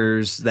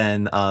characters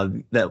than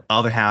the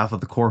other half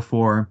of the core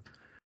four.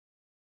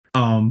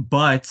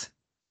 But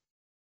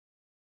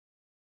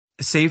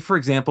say for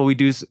example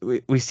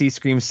we see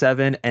Scream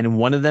 7 and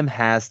one of them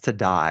has to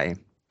die.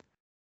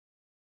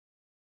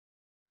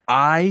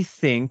 I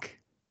think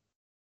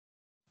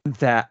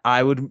that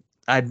I'd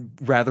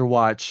rather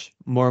watch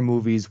more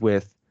movies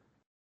with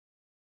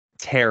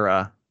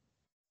Tara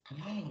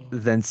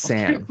than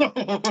Sam.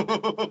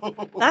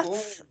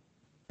 That's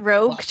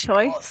rogue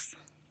choice.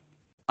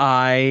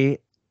 I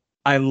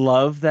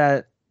love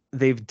that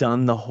they've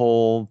done the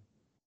whole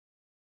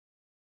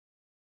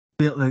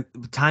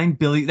tying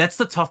Billy. That's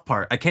the tough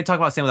part. I can't talk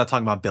about Sam without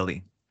talking about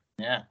Billy.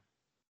 Yeah.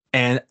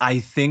 And I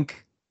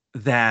think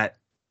that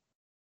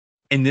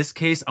in this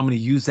case, I'm going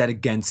to use that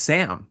against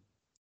Sam.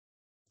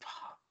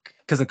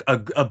 Because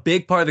a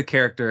big part of the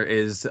character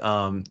is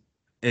the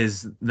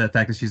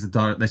fact that she's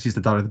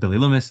the daughter of Billy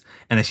Loomis,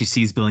 and that she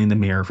sees Billy in the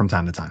mirror from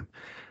time to time.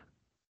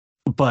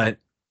 But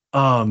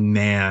oh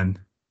man,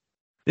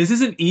 this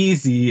isn't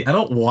easy. I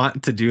don't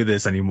want to do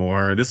this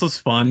anymore. This was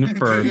fun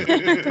for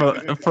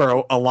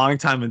a long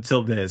time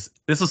until this.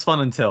 This was fun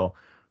until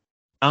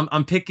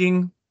I'm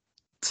picking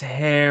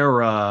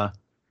Tara,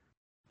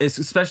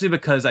 especially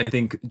because I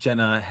think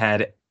Jenna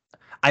had.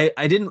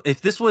 I didn't.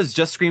 If this was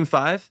just Scream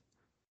 5.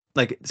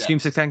 Like Scream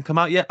 6 hadn't come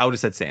out yet, I would have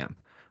said Sam.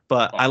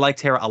 But I like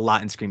Tara a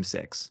lot in Scream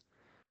 6.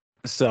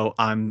 So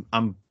I'm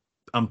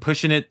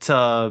pushing it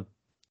to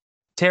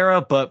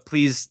Tara, but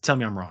please tell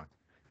me I'm wrong.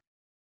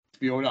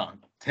 Fiona,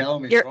 tell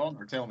me he's wrong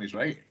or tell me he's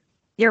right.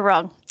 You're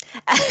wrong.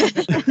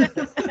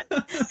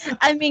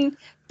 I mean,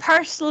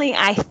 personally,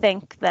 I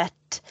think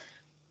that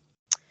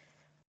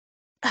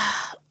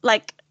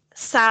like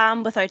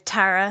Sam without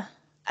Tara,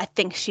 I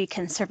think she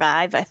can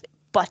survive.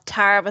 But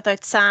Tara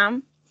without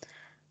Sam,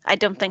 I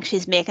don't think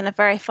she's making it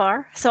very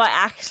far. So I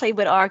actually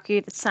would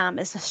argue that Sam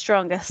is the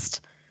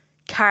strongest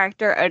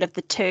character out of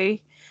the two.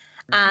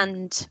 Mm-hmm.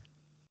 And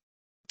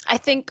I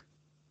think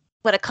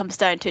when it comes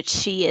down to it,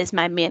 she is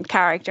my main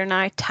character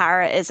now.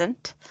 Tara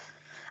isn't.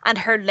 And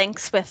her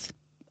links with,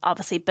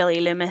 obviously,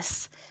 Billy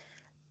Loomis,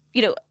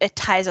 it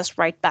ties us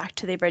right back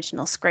to the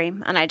original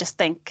Scream. And I just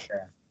think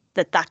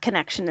that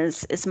connection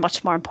is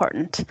much more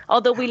important.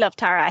 Although we love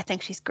Tara, I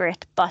think she's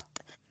great, but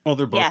Oh,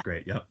 they're both yeah,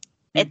 great. Yep.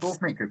 You it's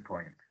both make good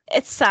points.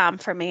 it's Sam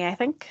for me, I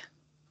think.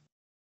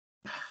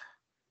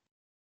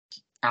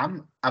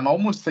 I'm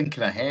almost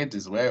thinking ahead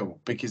as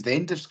well, because the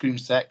end of Scream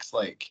 6,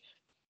 like,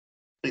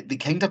 they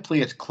kind of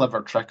play a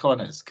clever trick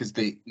on us, because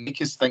they make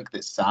us think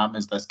that Sam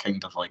is this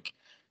kind of like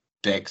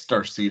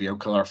Dexter serial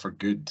killer for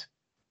good.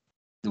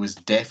 There was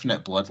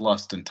definite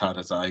bloodlust in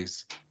Tara's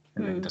eyes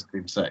in the end of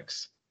Scream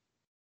 6.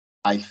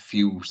 I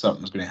feel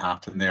something's going to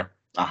happen there.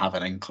 I have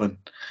an inkling.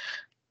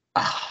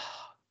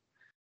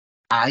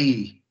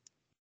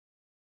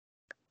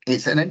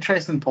 It's an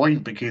interesting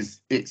point, because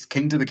it's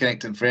kind of the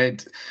connecting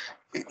thread.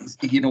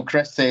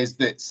 Chris says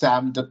that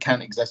Sam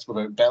can't exist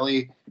without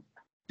Billy.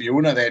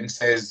 Fiona then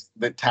says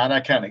that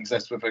Tara can't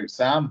exist without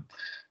Sam.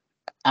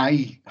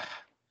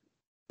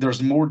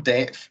 There's more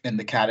depth in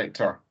the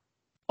character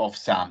of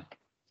Sam,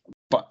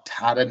 but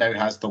Tara now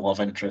has the love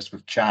interest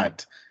with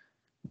Chad,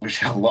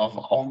 which I love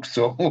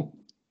also.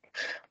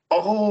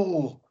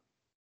 Oh,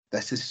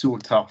 this is so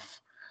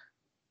tough.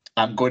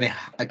 I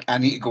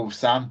need to go with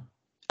Sam.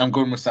 I'm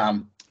going with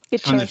Sam.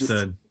 Good choice.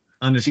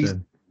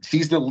 Understood.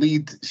 She's the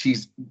lead.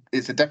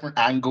 It's a different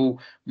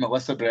angle.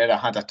 Melissa Barrera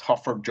had a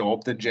tougher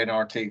job than Jenna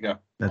Ortega.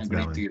 That's I'm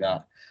going to valid. do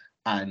that.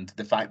 And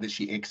the fact that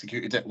she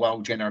executed it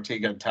well, Jenna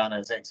Ortega and Tana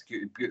has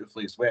executed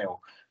beautifully as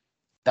well.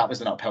 That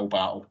was an uphill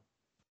battle.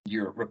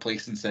 You're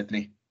replacing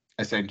Sydney,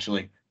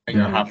 essentially. And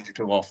you're having to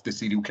pull off the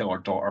serial killer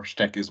daughter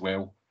stick as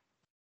well.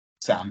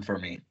 Sam for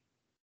me.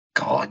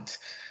 God.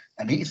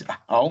 I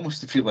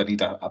almost feel I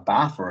need a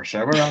bath or a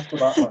shower after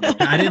that one.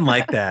 I didn't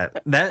like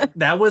that.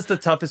 That was the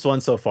toughest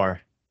one so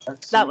far.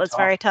 That was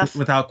very tough.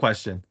 Without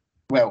question.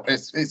 Well,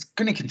 it's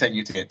going to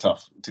continue to get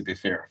tough, to be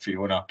fair,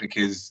 Fiona,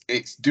 because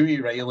it's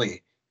Dewey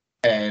Riley.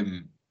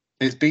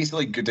 It's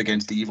basically good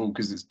against evil,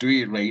 because it's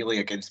Dewey Riley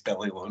against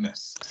Billy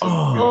Loomis. So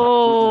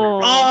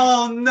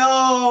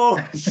no!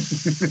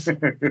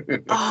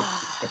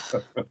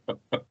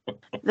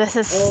 This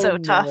is so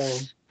tough.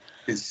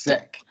 It's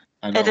sick.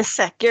 I know. It is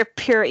sick. You're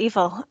pure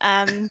evil.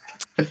 Okay.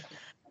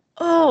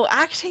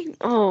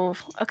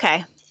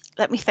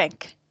 Let me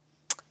think.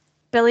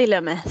 Billy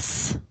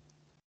Loomis.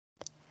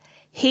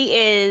 He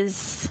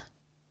is,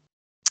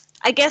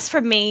 I guess for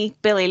me,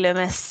 Billy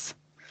Loomis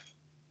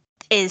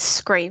is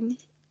Scream,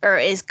 or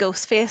is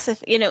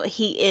Ghostface.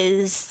 He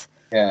is.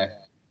 Yeah.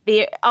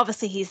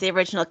 Obviously he's the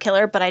original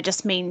killer, but I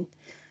just mean,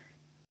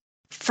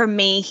 for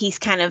me, he's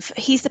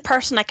the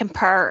person I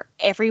compare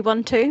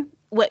everyone to.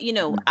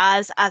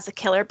 As a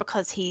killer,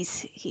 because he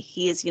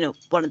is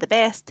one of the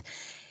best.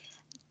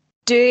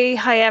 Dewey,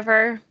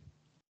 however,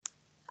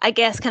 I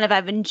guess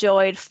I've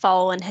enjoyed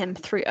following him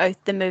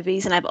throughout the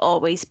movies, and I've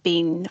always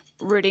been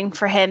rooting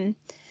for him,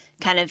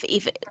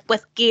 even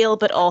with Gail,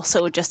 but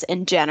also just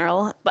in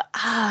general. But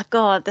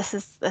God, this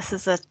is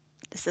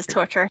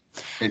torture.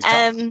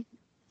 I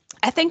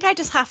think I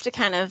just have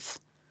to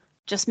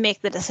just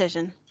make the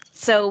decision.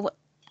 So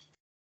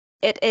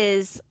it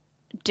is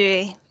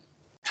Dewey.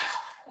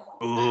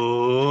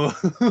 Ooh.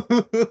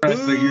 Chris,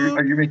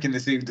 are you making the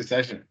same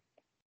decision?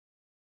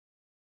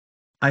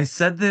 I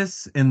said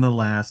this in the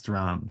last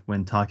round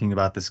when talking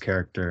about this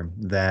character,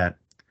 that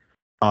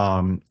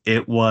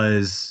it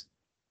was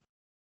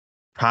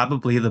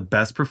probably the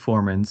best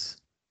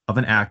performance of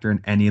an actor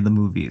in any of the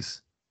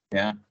movies.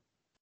 Yeah.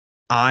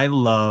 I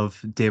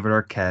love David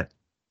Arquette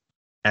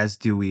as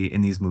Dewey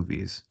in these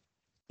movies.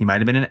 He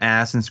might have been an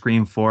ass in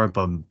Scream 4,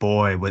 but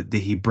boy, what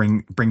did he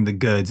bring the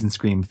goods in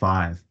Scream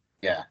 5.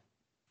 Yeah.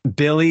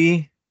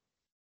 Billy,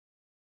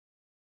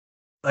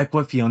 like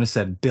what Fiona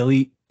said,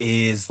 Billy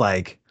is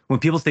like, when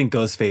people think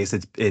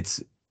Ghostface,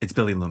 it's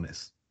Billy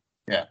Loomis.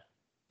 Yeah.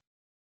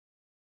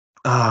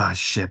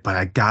 Shit, but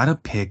I gotta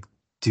pick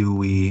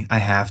Dewey. I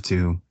have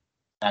to.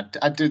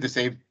 I'd do the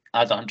same.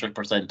 I'd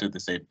 100% do the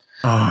same.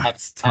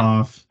 It's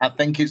tough. I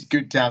think it's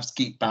good to have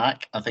Skeet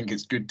back. I think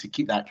it's good to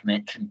keep that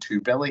connection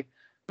to Billy.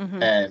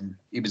 Mm-hmm.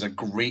 He was a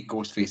great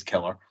Ghostface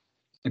killer,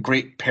 a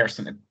great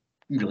person to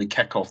really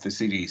kick off the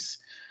series.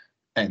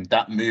 And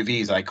that movie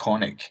is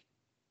iconic.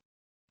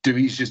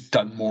 Dewey's just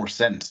done more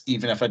since,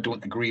 even if I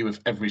don't agree with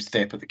every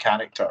step of the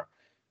character.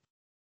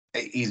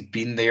 He's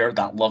been there,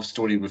 that love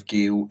story with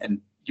Gail,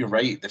 and you're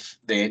right,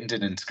 the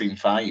ending in Scream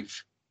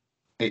 5,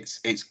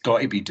 it's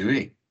got to be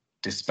Dewey,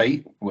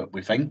 despite what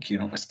we think.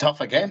 It's tough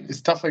again.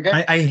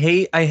 I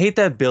hate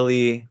that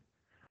Billy.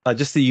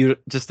 Just to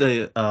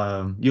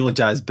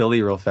eulogize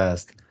Billy real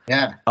fast.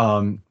 Yeah.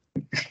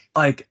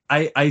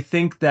 I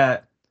think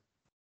that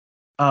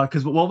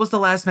because what was the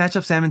last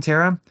matchup, Sam and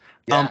Tara?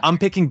 Yeah. I'm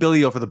picking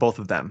Billy over the both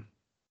of them.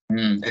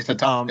 It's a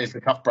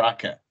tough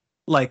bracket.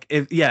 Like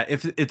if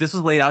this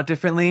was laid out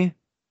differently,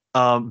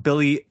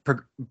 Billy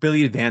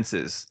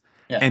advances.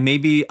 Yeah. And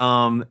maybe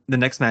the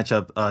next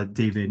matchup,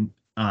 David,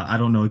 I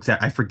don't know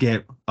exactly. I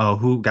forget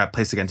who got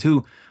placed against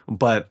who,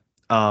 but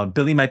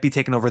Billy might be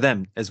taking over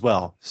them as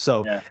well.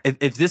 So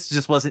if this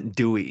just wasn't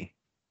Dewey,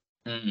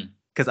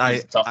 because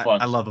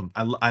I love him.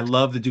 I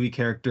love the Dewey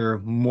character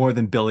more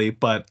than Billy,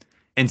 but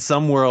in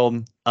some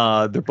world,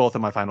 they're both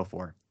in my final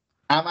four.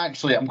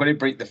 I'm going to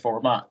break the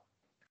format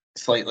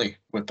slightly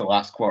with the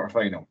last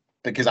quarterfinal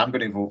because I'm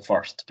going to vote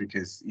first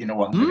because you know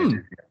what I'm going to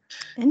do here.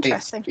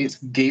 Interesting. It's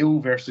Gail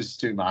versus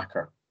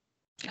Stumacher.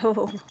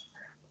 Oh.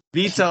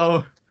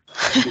 Veto.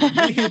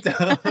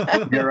 Veto.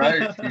 You're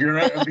out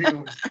of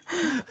vetoes.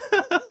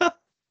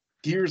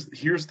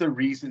 Here's the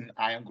reason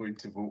I am going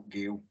to vote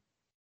Gail.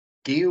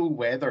 Gail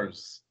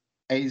Weathers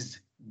is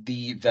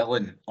the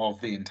villain of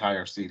the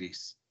entire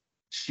series.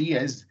 She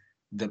is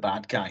the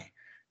bad guy.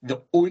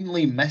 The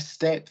only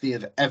misstep they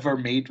have ever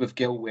made with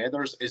Gail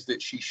Weathers is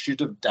that she should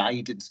have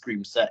died in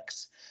Scream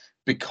 6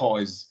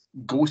 because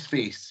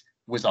Ghostface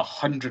was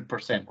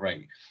 100%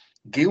 right.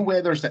 Gail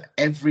Weathers at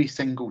every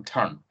single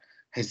turn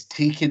has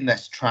taken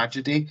this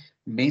tragedy,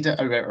 made it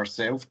about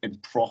herself and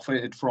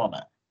profited from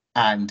it.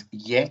 And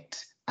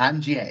yet,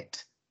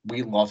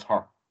 we love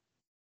her.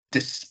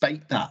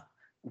 Despite that,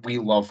 we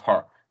love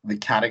her. The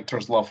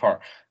characters love her.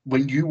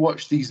 When you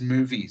watch these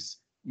movies,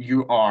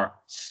 you are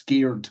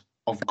scared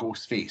of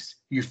Ghostface.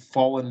 You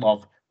fall in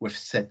love with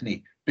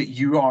Sydney, but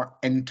you are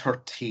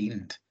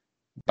entertained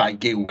by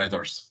Gail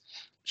Weathers.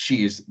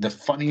 She is the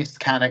funniest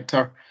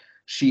character.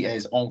 She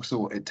is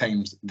also at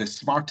times the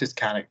smartest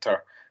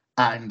character.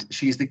 And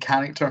she's the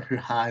character who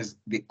has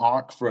the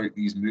arc throughout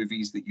these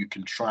movies that you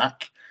can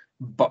track,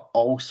 but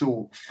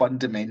also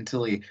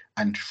fundamentally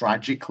and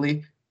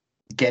tragically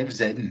gives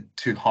in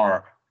to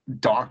her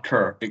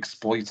darker,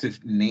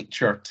 exploitive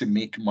nature to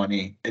make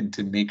money and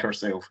to make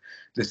herself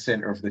the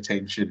center of the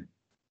tension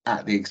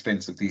at the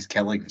expense of these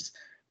killings.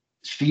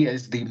 She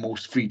is the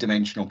most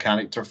three-dimensional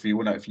character.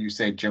 Fiona, if you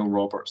said Jill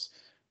Roberts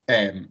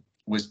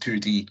was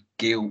 2D,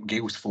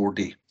 Gail's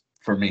 4D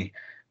for me.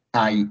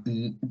 I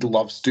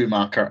love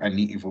Stumacher. I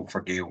need to vote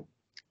for Gail.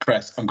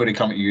 Chris, I'm going to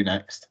come to you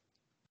next.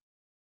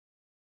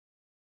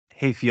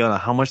 Hey Fiona,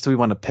 how much do we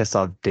want to piss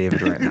off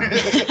David right now?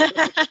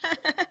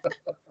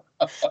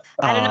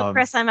 I don't know,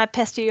 Chris. I might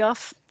piss you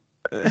off.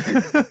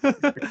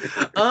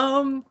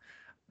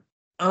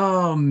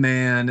 Oh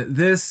man,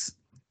 this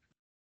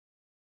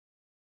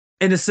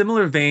in a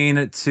similar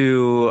vein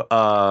to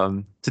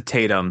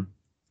Tatum.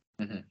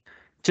 Mm-hmm.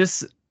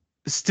 Just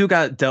Stu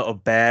got dealt a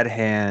bad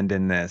hand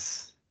in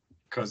this.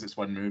 Because it's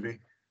one movie?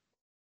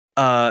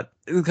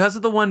 Because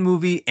of the one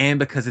movie and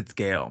because it's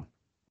Gail.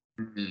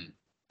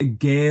 Mm-hmm.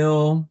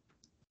 Gail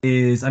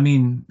is, I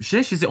mean,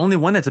 she's the only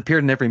one that's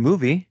appeared in every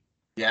movie.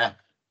 Yeah.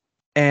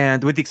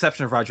 And with the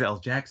exception of Roger L.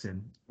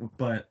 Jackson.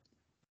 But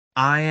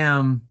I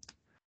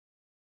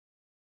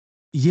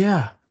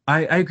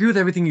agree with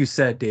everything you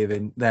said,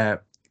 David,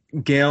 that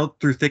Gail,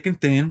 through thick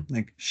and thin,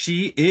 like,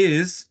 she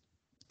is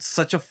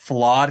such a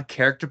flawed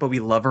character, but we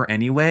love her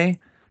anyway.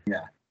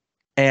 Yeah.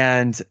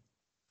 And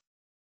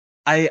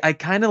I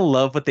kind of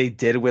love what they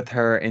did with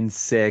her in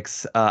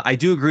 6. I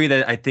do agree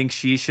that I think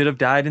she should have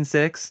died in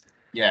 6.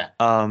 Yeah.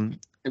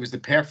 It was the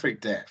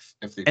perfect death.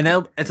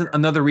 It's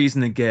another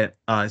reason to get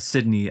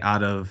Sydney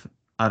out of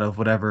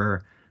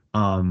whatever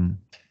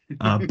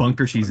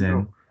bunker she's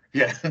in.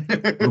 Yeah.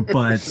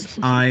 But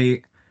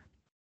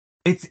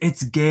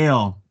it's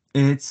Gail.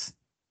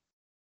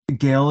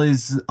 Gail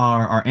is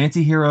our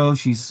anti-hero.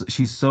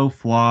 She's so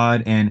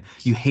flawed, and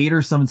you hate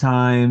her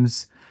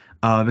sometimes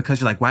because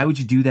you're like, why would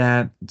you do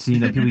that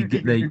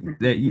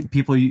to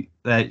people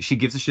that she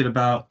gives a shit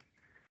about?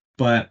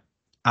 But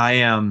I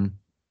am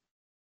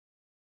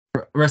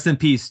rest in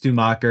peace,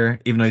 Stumacher,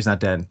 even though he's not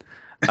dead.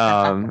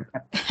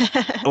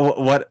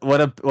 What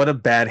a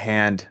bad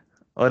hand.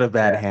 What a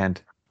bad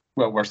hand.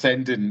 Well, we're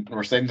sending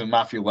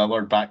Matthew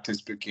Lillard back to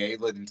Spooky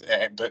Island.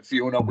 But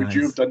Fiona, would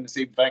you have done the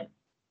same thing?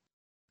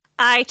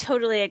 I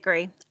totally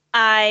agree.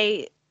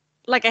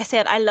 Like I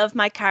said, I love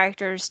my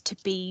characters to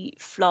be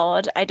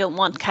flawed. I don't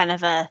want kind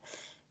of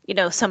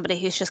somebody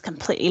who's just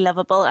completely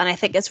lovable. And I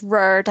think it's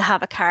rare to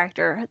have a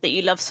character that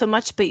you love so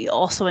much, but you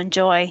also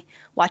enjoy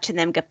watching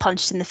them get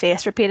punched in the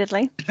face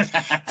repeatedly.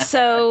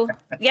 So,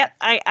 yeah,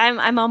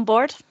 I'm on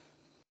board.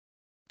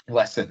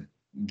 Listen,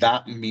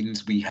 that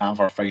means we have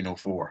our final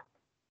 4.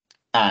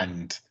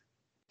 And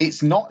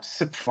it's not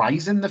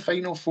surprising, the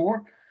final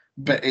 4,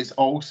 but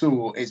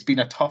it's been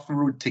a tough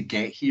road to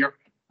get here.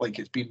 Like,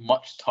 it's been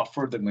much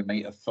tougher than we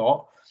might have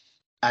thought.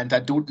 And I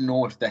don't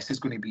know if this is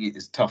going to be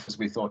as tough as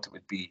we thought it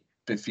would be.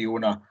 But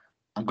Fiona,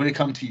 I'm going to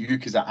come to you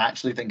because I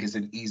actually think it's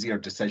an easier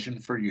decision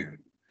for you.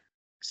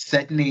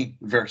 Sydney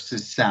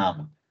versus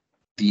Sam,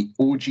 the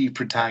OG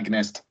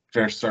protagonist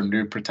versus our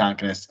new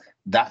protagonist.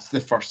 That's the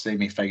first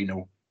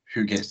semi-final.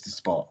 Who gets the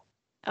spot?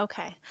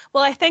 Okay.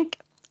 Well, I think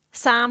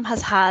Sam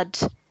has had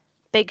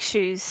big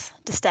shoes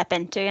to step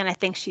into, and I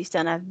think she's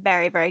done a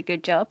very, very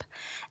good job.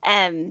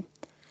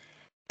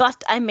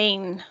 But I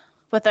mean,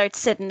 without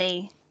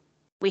Sydney,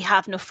 we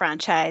have no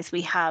franchise.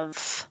 We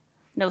have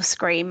no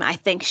Scream. I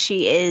think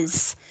she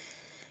is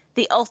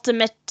the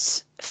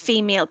ultimate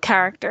female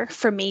character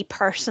for me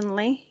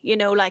personally. You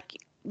know, like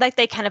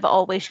they kind of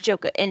always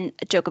joke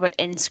about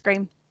in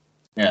Scream.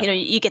 Yeah. You know,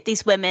 you get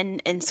these women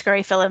in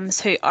scary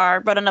films who are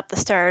running up the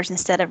stairs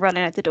instead of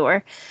running out the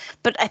door.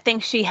 But I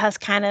think she has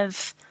kind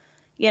of,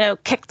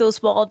 kicked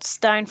those walls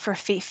down for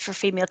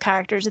female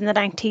characters in the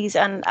 90s.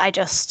 And I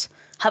just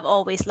have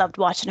always loved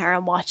watching her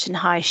and watching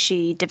how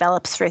she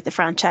develops throughout the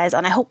franchise.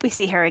 And I hope we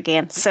see her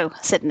again. So,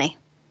 Sydney.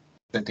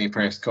 Sydney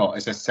Prescott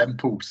is a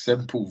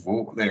simple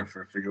vote there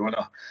for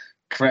Fiona.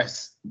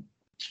 Chris,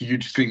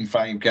 huge Scream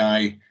 5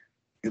 guy,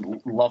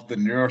 love the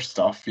newer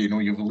stuff. You know,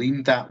 you've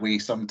leaned that way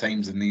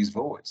sometimes in these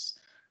votes.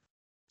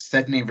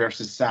 Sydney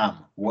versus Sam,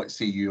 what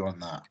say you on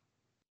that?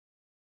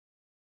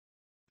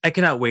 I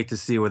cannot wait to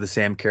see where the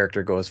Sam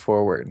character goes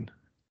forward.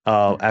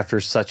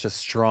 After such a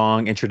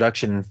strong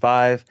introduction in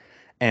 5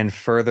 and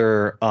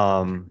further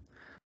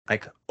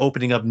like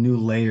opening up new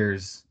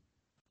layers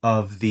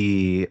of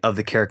the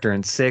character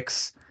in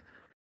 6.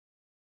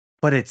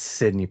 But it's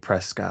Sydney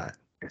Prescott.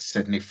 It's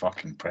Sydney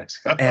fucking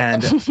Prescott.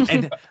 and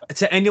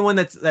to anyone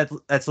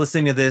that's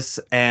listening to this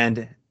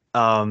and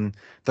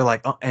they're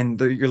like, oh, and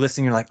you're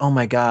listening, you're like, oh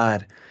my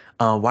god,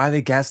 why are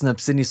they gassing up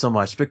Sydney so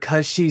much?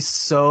 Because she's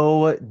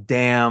so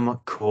damn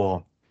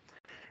cool.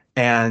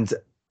 And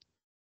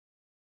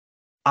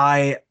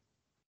I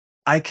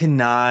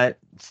cannot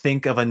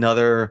think of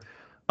another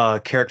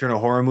character in a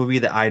horror movie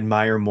that I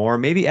admire more.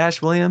 Maybe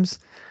Ash Williams,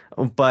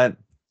 but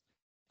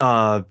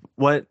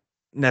what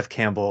Nev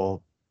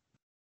Campbell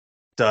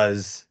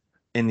does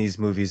in these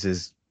movies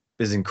is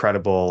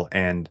incredible.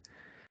 And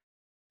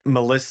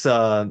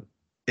Melissa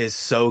is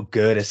so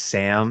good as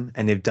Sam,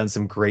 and they've done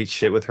some great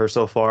shit with her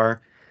so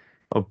far.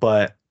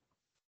 But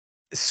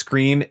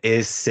Scream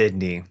is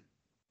Sydney,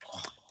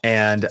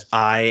 and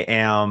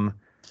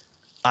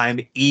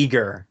I'm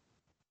eager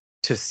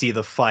to see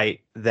the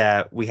fight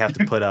that we have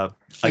to put up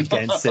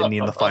against Sydney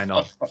in the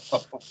final.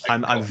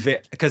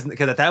 Because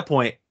at that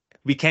point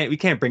we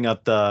can't bring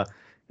up the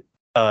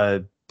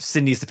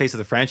Sydney's the face of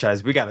the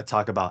franchise. We got to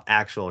talk about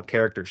actual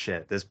character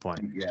shit at this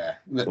point. Yeah,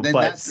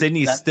 but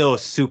Sydney's still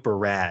super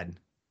rad.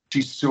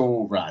 She's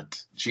so rad.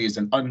 She is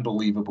an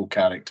unbelievable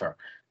character.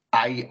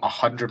 I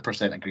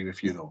 100% agree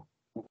with you though.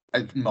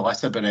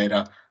 Melissa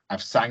Barrera,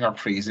 I've sang her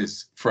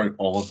praises throughout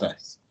all of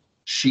this.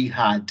 She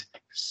had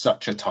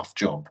such a tough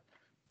job.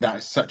 That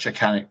is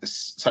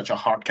such a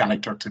hard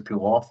character to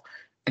pull off,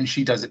 and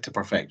she does it to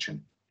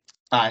perfection.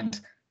 And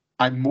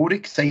I'm more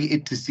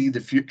excited to see the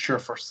future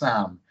for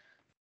Sam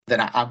than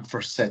I am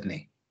for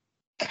Sydney,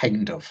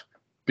 kind of,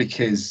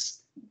 because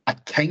I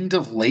kind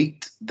of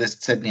liked this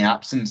Sydney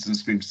absence in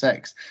Scream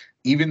 6,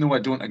 even though I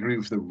don't agree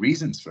with the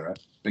reasons for it,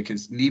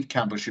 because Neve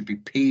Campbell should be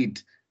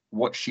paid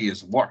what she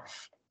is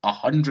worth,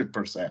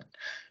 100%.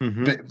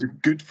 Mm-hmm.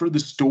 But good for the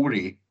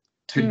story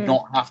to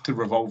not have to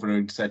revolve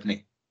around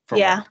Sydney.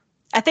 Yeah.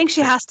 I think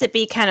she has to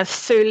be kind of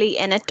fully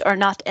in it or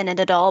not in it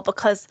at all,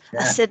 because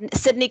a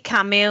Sydney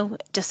cameo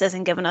just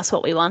isn't giving us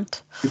what we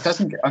want. It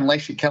doesn't,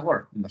 unless you kill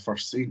her in the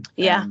first scene.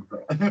 Yeah.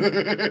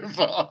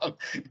 But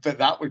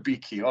that would be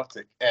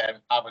chaotic.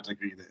 I would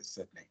agree that it's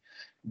Sydney.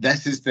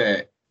 This is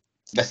the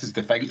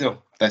fight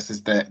though. This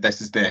is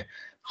the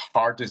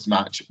hardest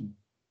match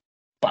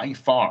by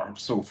far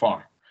so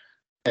far.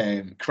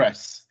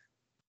 Chris,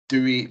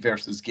 Dewey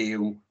versus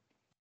Gale,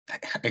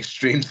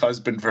 estranged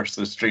husband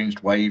versus estranged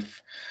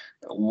wife.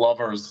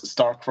 Lovers,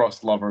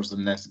 star-crossed lovers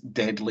in this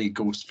deadly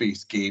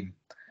Ghostface game.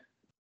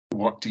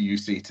 What do you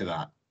say to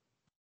that?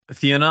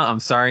 Fiona,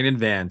 I'm sorry in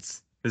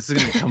advance. This is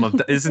gonna come up.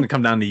 This is gonna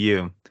come down to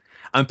you.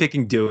 I'm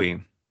picking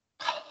Dewey.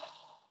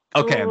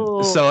 Okay,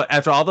 so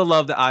after all the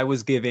love that I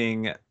was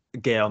giving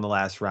Gale in the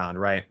last round,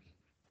 right?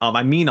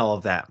 I mean all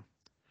of that,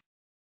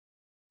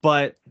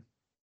 but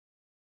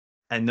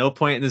at no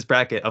point in this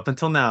bracket up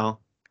until now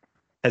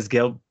has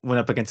Gale went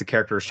up against a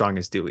character as strong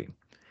as Dewey,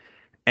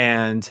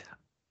 and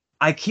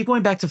I keep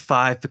going back to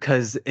 5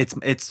 because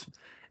it's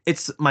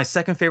my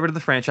second favorite of the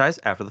franchise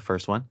after the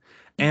first one,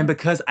 and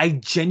because I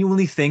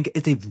genuinely think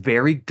it's a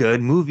very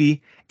good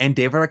movie, and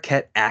David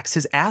Arquette acts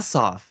his ass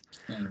off.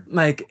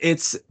 Like,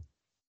 it's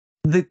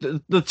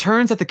the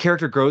turns that the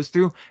character goes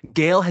through.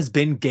 Gale has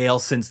been Gale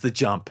since the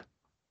jump.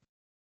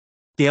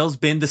 Gale's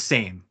been the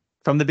same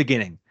from the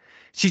beginning.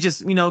 She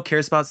just,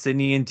 cares about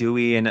Sydney and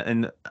Dewey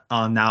and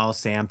now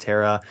Sam,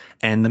 Tara,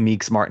 and the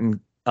Meeks Martin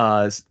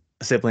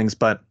siblings,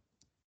 but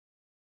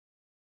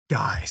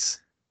guys,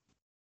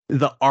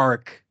 the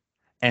arc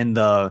and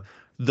the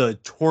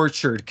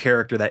tortured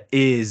character that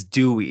is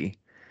Dewey,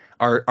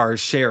 our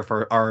sheriff,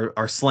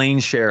 our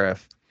slain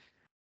sheriff.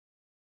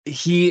 When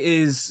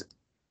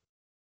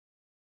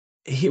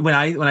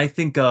I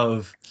think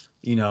of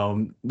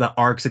the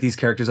arcs that these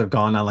characters have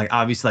gone on, like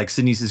obviously like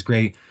Sydney's is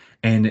great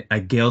and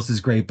Gale's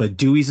is great, but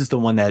Dewey's is the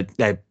one that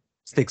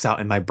sticks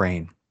out in my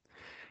brain.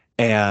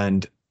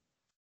 And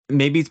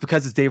maybe it's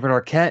because it's David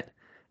Arquette.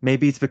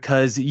 Maybe it's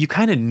because you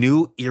kind of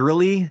knew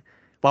eerily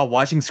while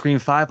watching Scream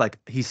 5, like,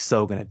 he's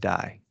so gonna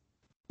die.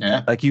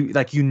 Yeah. Like you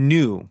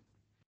knew.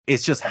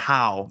 It's just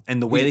how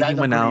and the way that he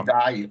went out.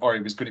 Die, or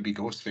he was going to be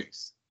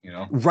Ghostface.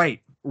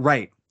 Right.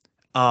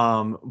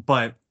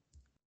 But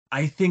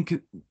I think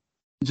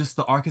just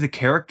the arc of the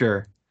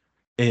character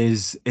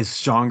is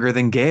stronger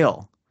than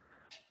Gale.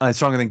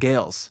 Stronger than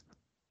Gale's.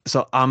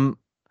 So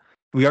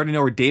we already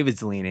know where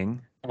David's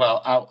leaning.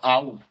 Well,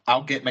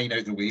 I'll get mine out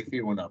of the way,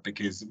 Fiona,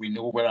 because we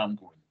know where I'm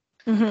going.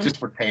 Just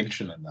for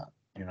tension in that.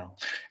 you know.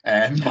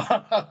 Um,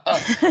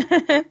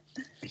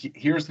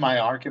 here's my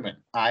argument.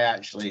 I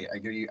actually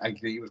agree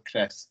with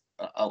Chris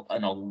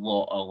in a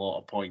lot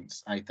of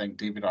points. I think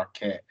David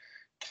Arquette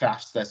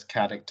crafts this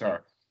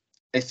character,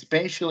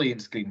 especially in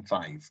Scream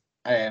 5,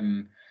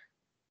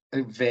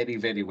 very,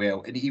 very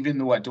well. And even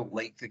though I don't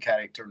like the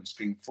character in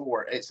Scream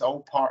 4, it's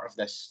all part of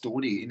this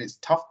story. And it's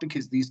tough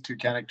because these two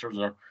characters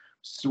are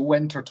so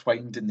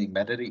intertwined and they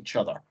mirror each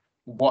other.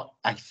 What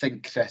I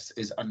think Chris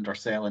is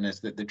underselling is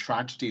that the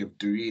tragedy of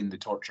Dewey and the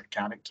tortured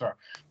character,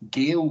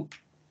 Gail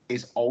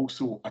is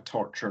also a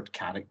tortured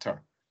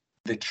character.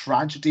 The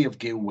tragedy of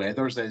Gail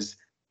Weathers is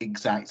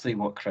exactly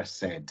what Chris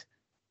said.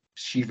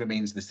 She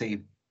remains the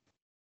same.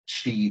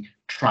 She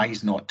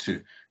tries not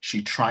to.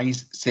 She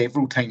tries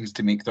several times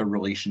to make their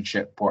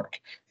relationship work.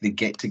 They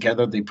get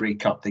together, they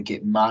break up, they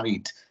get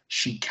married.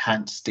 She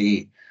can't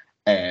stay.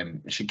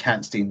 She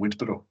can't stay in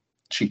Woodsboro.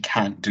 She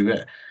can't do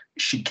it.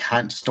 She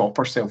can't stop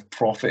herself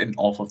profiting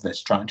off of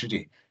this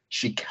tragedy.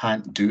 She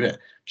can't do it.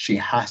 She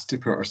has to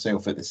put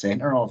herself at the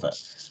center of it.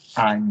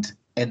 And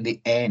in the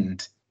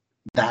end,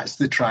 that's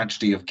the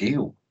tragedy of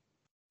Gail.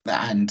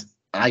 And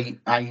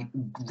I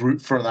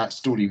root for that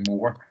story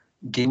more.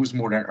 Gail's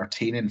more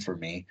entertaining for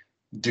me.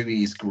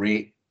 Dewey's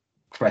great.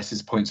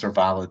 Chris's points are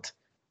valid.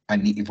 I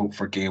need to vote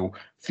for Gail.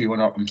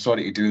 Fiona, I'm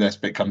sorry to do this,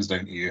 but it comes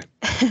down to you.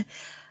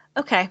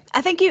 Okay.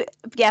 I think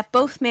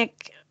both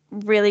make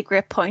really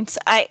great points.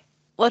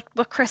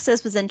 What Chris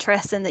says was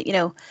interesting,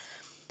 that,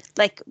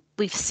 like,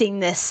 we've seen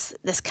this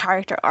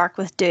character arc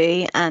with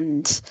Dewey,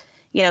 and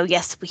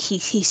yes,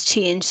 he's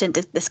changed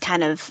into this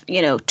kind of,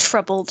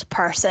 troubled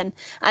person,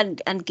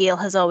 and Gail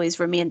has always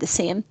remained the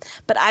same.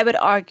 But I would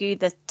argue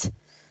that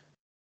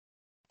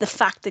the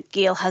fact that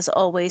Gail has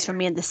always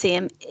remained the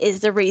same is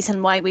the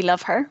reason why we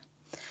love her.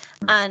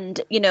 And,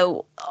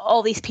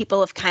 all these people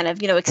have kind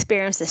of,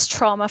 experienced this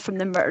trauma from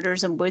the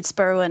murders in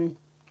Woodsboro, and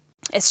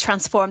it's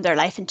transformed their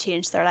life and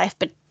changed their life.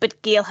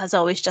 But Gail has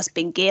always just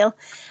been Gail.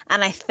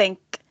 And I think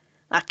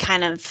that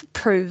kind of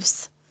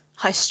proves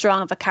how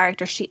strong of a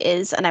character she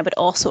is. And I would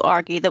also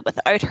argue that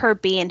without her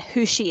being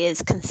who she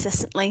is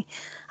consistently,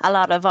 a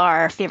lot of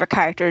our favourite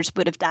characters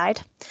would have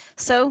died.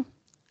 So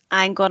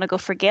I'm going to go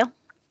for Gail.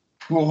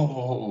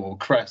 Whoa,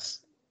 Chris.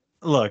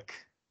 Look,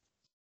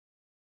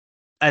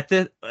 at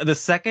the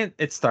second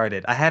it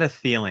started, I had a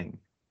feeling.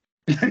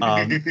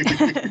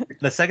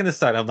 The second it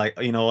started, I'm like,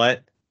 you know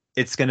what?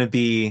 It's gonna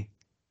be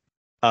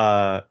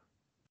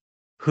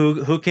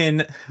who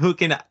can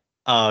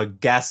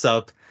gas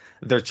up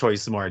their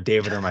choice more,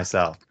 David or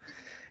myself?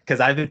 Because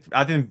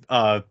I've been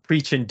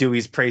preaching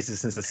Dewey's praises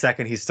since the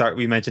second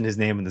we mentioned his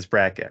name in this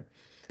bracket.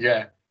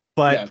 Yeah.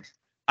 But yeah.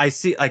 I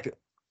see, like,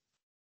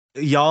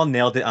 y'all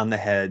nailed it on the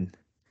head.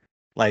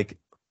 Like,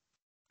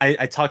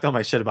 I talked all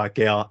my shit about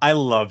Gail. I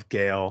love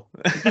Gail.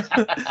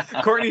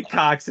 Courtney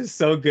Cox is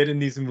so good in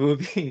these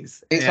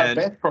movies. It's her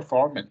best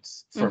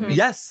performance for me.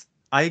 Yes,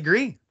 I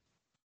agree.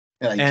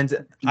 Like,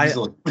 and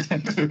easily.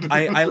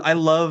 I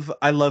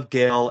love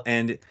Gail,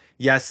 and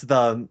yes,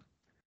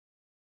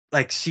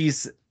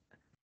 she's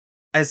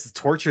as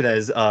tortured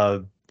as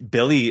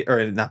Billy,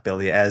 or not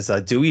Billy, as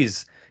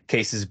Dewey's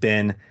case has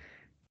been.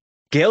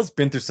 Gail's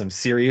been through some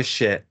serious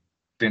shit.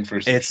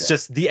 It's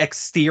just the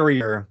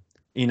exterior,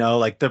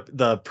 like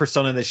the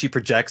persona that she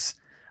projects,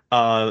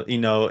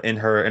 in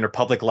her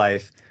public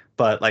life.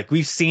 But like,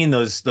 we've seen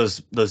those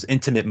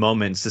intimate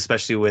moments,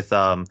 especially with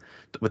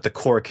the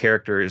core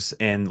characters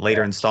in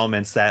later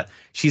installments, that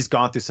she's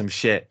gone through some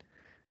shit.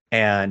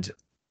 And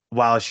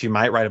while she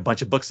might write a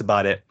bunch of books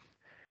about it,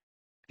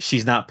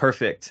 she's not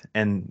perfect.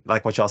 And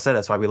like what y'all said,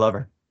 that's why we love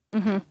her.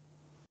 Mm-hmm.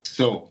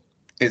 So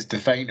it's the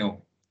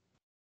final.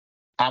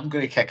 I'm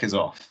going to kick us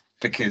off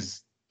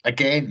because,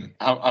 again,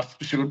 I've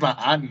showed my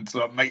hand,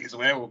 so I might as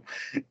well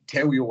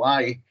tell you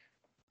why.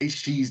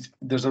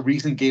 There's a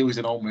reason Gail is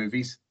in all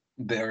movies.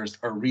 There's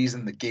a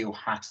reason that Gail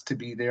has to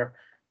be there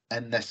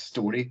in this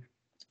story.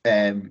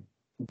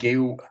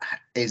 Gail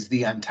is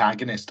the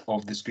antagonist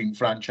of the Scream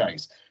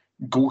franchise.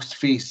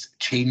 Ghostface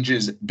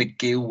changes, but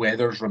Gail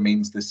Weathers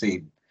remains the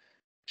same.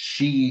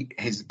 She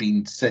has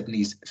been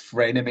Sydney's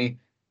frenemy.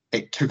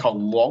 It took a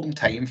long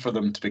time for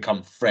them to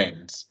become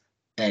friends.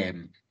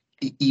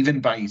 Even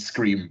by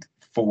Scream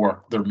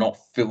 4, they're not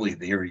fully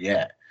there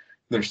yet.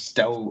 There's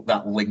still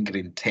that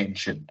lingering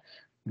tension.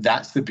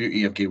 That's the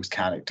beauty of Gail's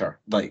character.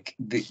 Like,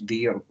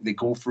 they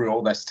go through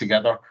all this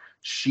together.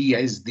 She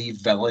is the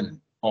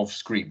villain of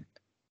Scream.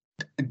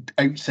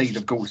 Outside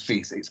of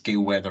Ghostface, it's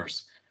Gail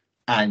Weathers.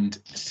 And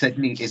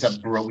Sydney is a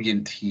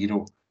brilliant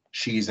hero.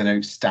 She is an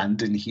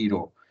outstanding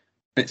hero.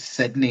 But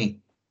Sydney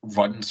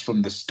runs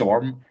from the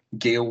storm.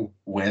 Gail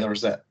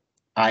weathers it.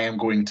 I am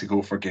going to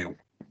go for Gail.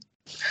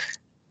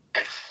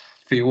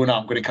 Fiona,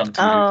 I'm going to come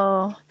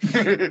to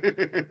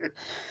you.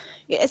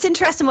 Yeah, it's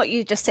interesting what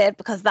you just said,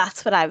 because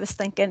that's what I was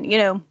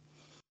thinking.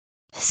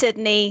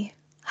 Sydney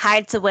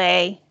hides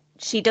away.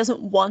 She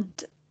doesn't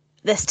want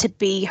this to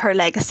be her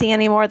legacy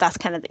anymore. That's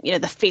kind of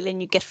the feeling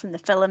you get from the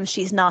film.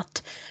 She's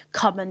not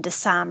coming to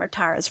Sam or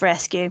Tara's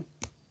rescue,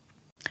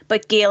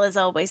 but Gail is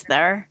always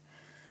there.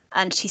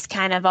 and she's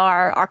kind of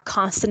our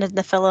constant in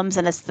the films,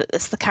 and it's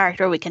the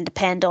character we can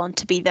depend on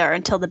to be there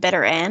until the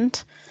bitter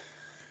end.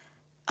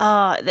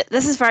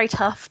 This is very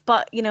tough,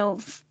 but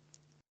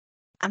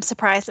I'm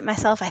surprised at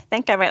myself. I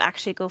think I might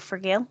actually go for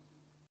Gail.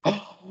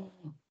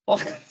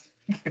 Oh,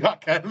 I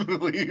can't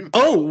believe.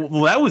 Oh,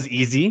 well, that was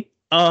easy.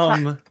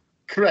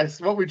 Chris,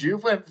 what would you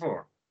have went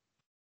for?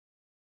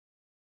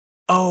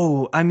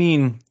 Oh, I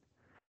mean,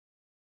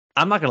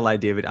 I'm not gonna lie,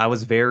 David. I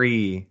was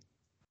very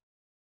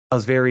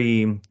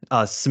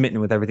smitten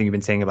with everything you've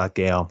been saying about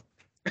Gail.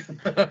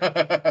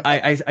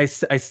 I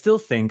still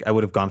think I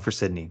would have gone for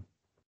Sydney.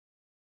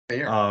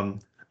 Fair.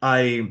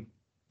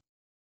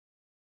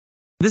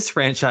 This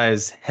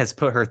franchise has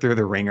put her through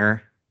the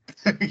ringer.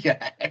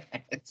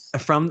 Yes.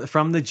 From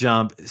the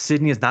jump.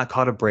 Sydney has not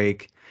caught a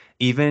break,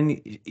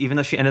 even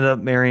though she ended up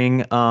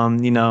marrying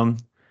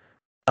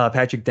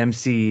Patrick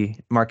Dempsey,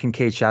 Mark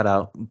Kincaid, shout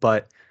out.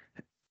 But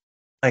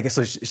I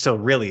guess so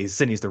really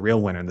Sydney's the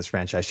real winner in this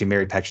franchise. She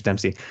married Patrick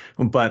Dempsey.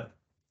 But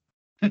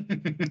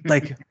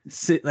like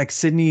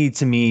Sydney,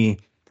 to me,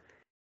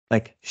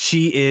 like,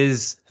 she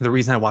is the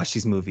reason I watch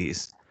these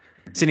movies.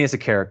 Sydney as a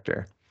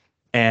character.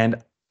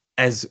 And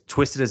as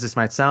twisted as this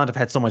might sound, I've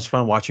had so much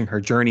fun watching her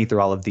journey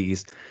through all of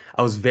these.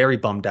 I was very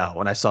bummed out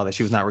when I saw that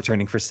she was not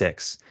returning for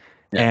 6.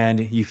 Yeah.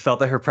 And you felt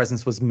that her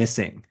presence was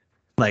missing.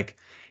 Like,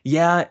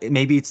 yeah,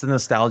 maybe it's the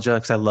nostalgia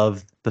because I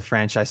love the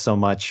franchise so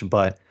much,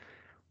 but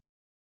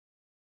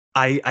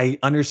I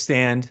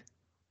understand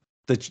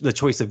the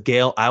choice of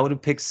Gail. I would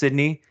have picked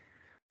Sydney,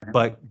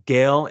 but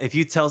Gail, if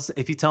you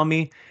tell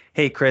me,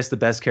 hey Chris, the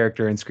best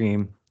character in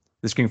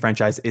the Scream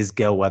franchise is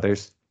Gail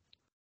Weathers,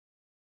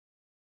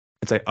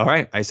 it's like, all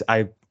right,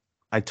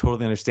 I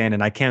totally understand,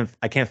 and I can't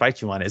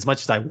fight you on it. As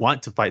much as I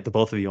want to fight the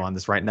both of you on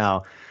this right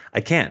now,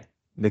 I can't,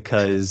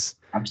 because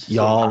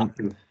y'all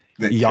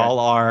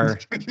are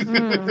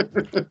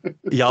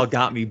y'all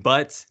got me.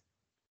 But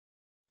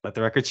let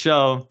the record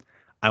show,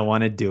 I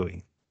wanted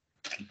Dewey.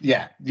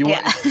 Yeah,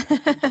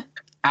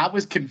 I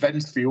was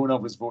convinced Fiona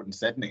was voting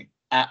Sydney.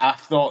 I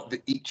thought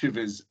that each of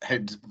us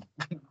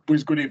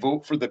was going to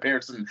vote for the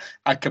person.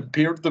 I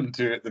compared them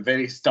to at the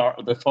very start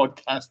of the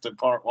podcast in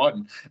part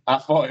 1. I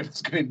thought it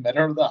was going to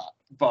mirror that,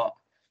 but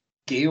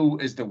Gail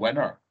is the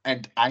winner,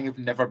 and I have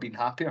never been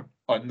happier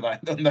on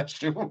that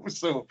show.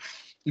 So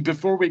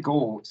before we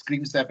go,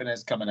 Scream 7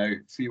 is coming out.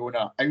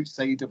 Fiona,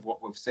 outside of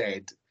what we've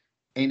said,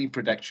 any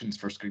predictions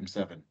for Scream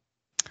 7?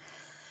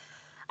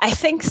 I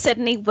think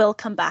Sydney will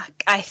come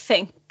back. I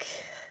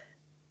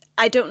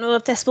don't know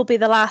if this will be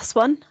the last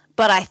one,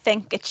 but I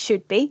think it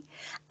should be.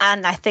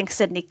 And I think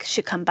Sydney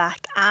should come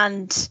back.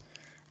 And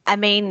I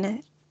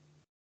mean,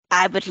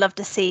 I would love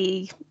to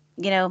see,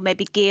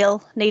 maybe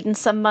Gail needing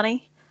some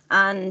money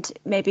and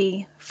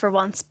maybe for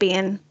once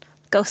being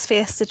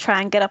Ghostface to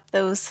try and get up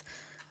those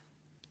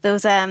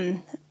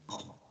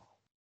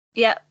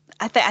yeah,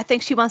 I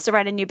think she wants to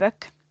write a new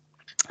book,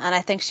 and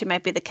I think she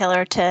might be the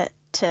killer to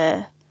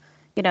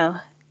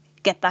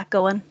get that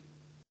going.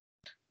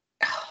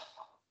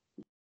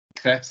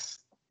 Chris,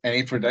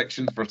 any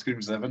predictions for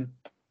Scream 7?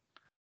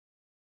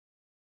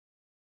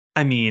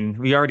 I mean,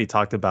 we already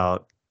talked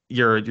about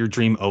your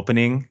dream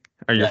opening,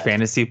 or your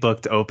fantasy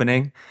booked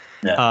opening.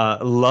 Yeah.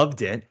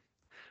 Loved it.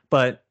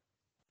 But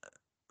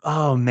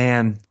oh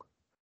man,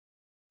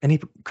 any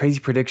crazy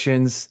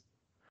predictions?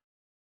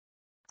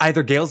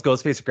 Either Gail's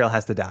Ghostface or Gail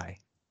has to die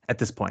at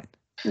this point.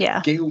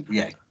 Yeah. Gail,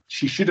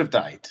 she should have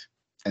died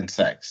in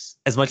 6.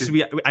 As much as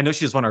I know she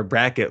just won our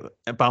bracket,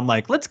 but I'm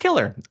like, let's kill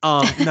her.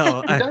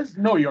 No.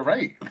 No, you're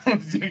right.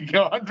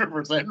 You're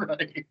 100%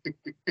 right.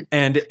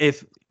 And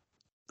if,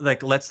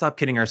 like, let's stop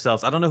kidding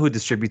ourselves. I don't know who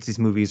distributes these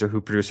movies or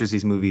who produces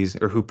these movies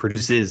or who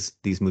produces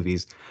these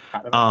movies.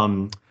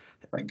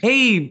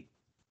 Hey,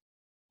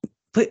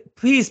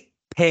 please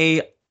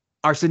pay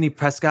our Sydney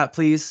Prescott,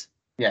 please.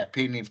 Yeah,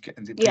 pay Neve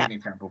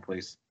Campbell,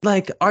 please.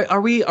 Like,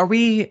 are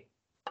we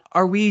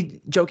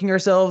joking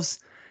ourselves?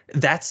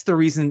 That's the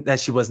reason that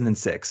she wasn't in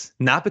 6.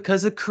 Not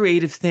because of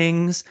creative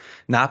things,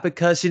 not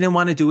because she didn't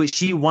want to do it.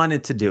 She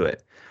wanted to do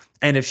it.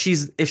 And if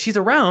she's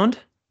around,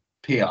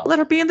 pay up. Let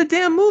her be in the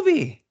damn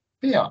movie.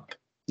 Pay up.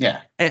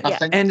 Yeah.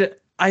 And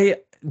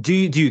do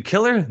you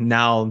kill her?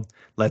 Now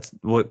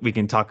we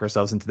can talk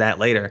ourselves into that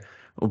later.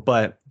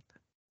 But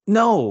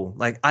no,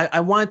 like I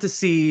wanted to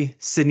see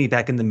Sydney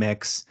back in the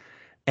mix,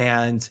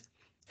 and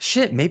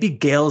shit, maybe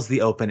Gail's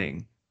the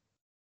opening.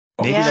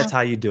 Maybe that's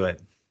how you do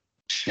it.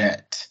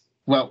 Shit.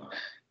 Well,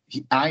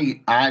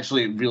 I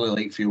actually really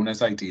like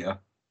Fiona's idea.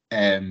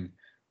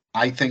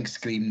 I think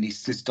Scream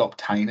needs to stop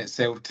tying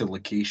itself to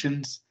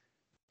locations.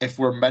 If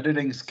we're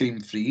mirroring Scream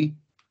 3,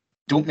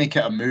 don't make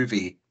it a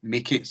movie.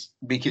 Make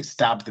it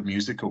Stab the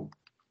musical.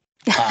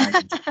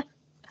 And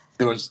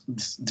there's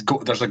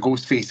a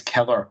Ghostface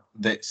killer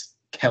that's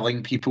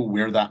killing people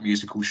where that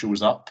musical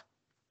shows up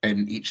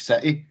in each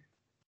city,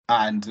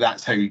 and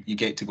that's how you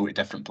get to go to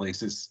different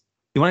places.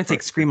 You want to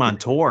take Scream on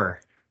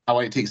tour? I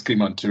want to take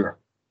Scream on tour.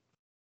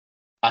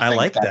 I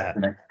like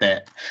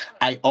that.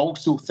 I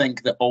also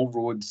think that all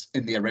roads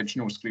in the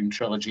original Scream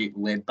trilogy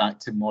led back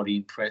to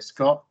Maureen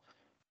Prescott.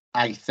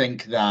 I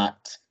think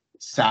that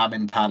Sam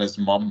and Tara's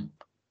mum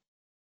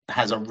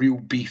has a real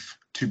beef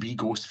to be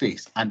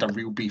Ghostface and a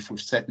real beef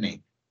with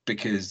Sydney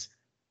because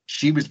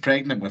she was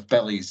pregnant with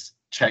Billy's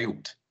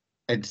child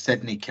and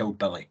Sydney killed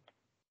Billy.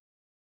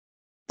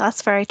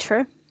 That's very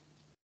true.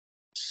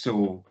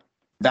 So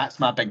that's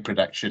my big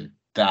prediction,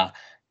 that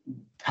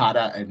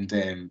Tara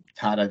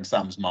and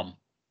Sam's mum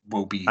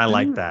will be I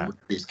like that.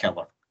 Ghostface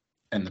killer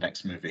in the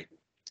next movie.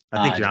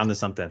 I think you're onto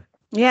something.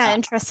 Yeah,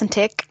 interesting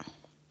take.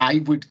 I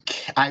would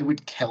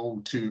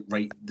kill to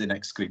write the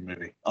next Scream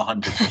movie,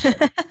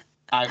 100%.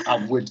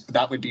 I would.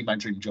 That would be my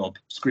dream job.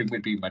 Scream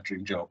would be my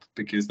dream job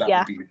because that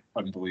would be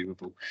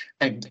unbelievable.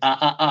 And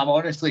I'm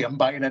honestly, I'm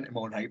buying into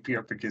more hype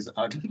here because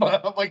I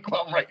like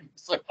what I'm writing.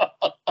 So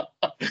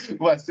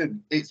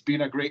listen, it's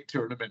been a great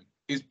tournament.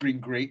 It's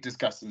been great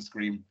discussing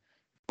Scream,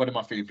 one of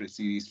my favourite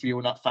series.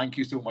 Fiona, thank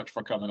you so much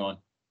for coming on.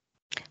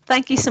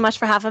 Thank you so much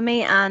for having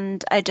me,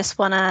 and I just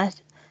want to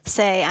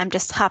say I'm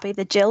just happy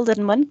that Jill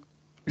didn't win.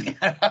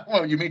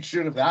 Well, you made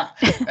sure of that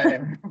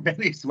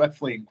very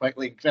swiftly and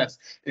quickly. And Chris,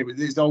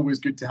 it's always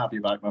good to have you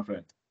back, my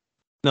friend.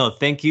 No,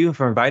 thank you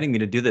for inviting me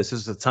to do this.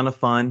 This was a ton of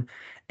fun.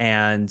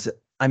 And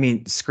I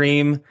mean,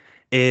 Scream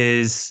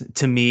is,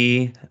 to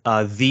me,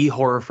 the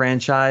horror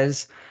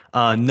franchise.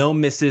 No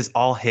misses,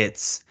 all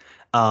hits.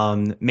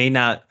 They may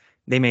not,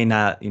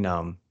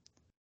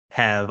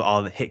 have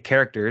all the hit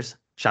characters.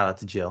 Shout out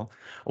to Jill.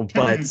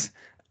 But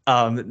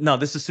no,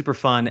 this is super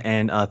fun.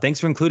 And thanks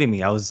for including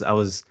me.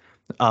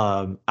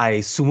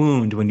 I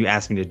swooned when you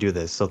asked me to do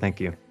this, so thank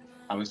you.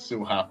 I was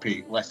so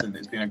happy. Listen,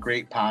 it's been a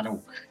great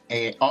panel.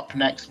 Up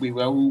next, we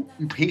will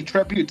pay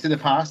tribute to the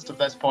past of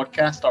this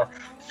podcast. Our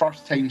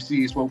first time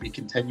series will be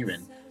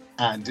continuing,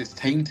 and it's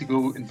time to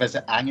go and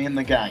visit Aang and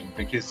the gang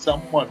because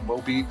someone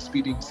will be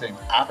experiencing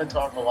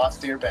Avatar: The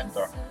Last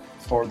Airbender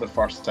for the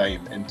first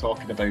time and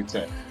talking about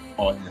it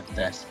on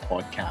this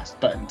podcast.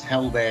 But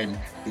until then,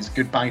 it's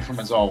goodbye from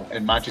us all.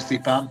 And Majesty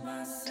Pam,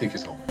 take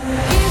us home.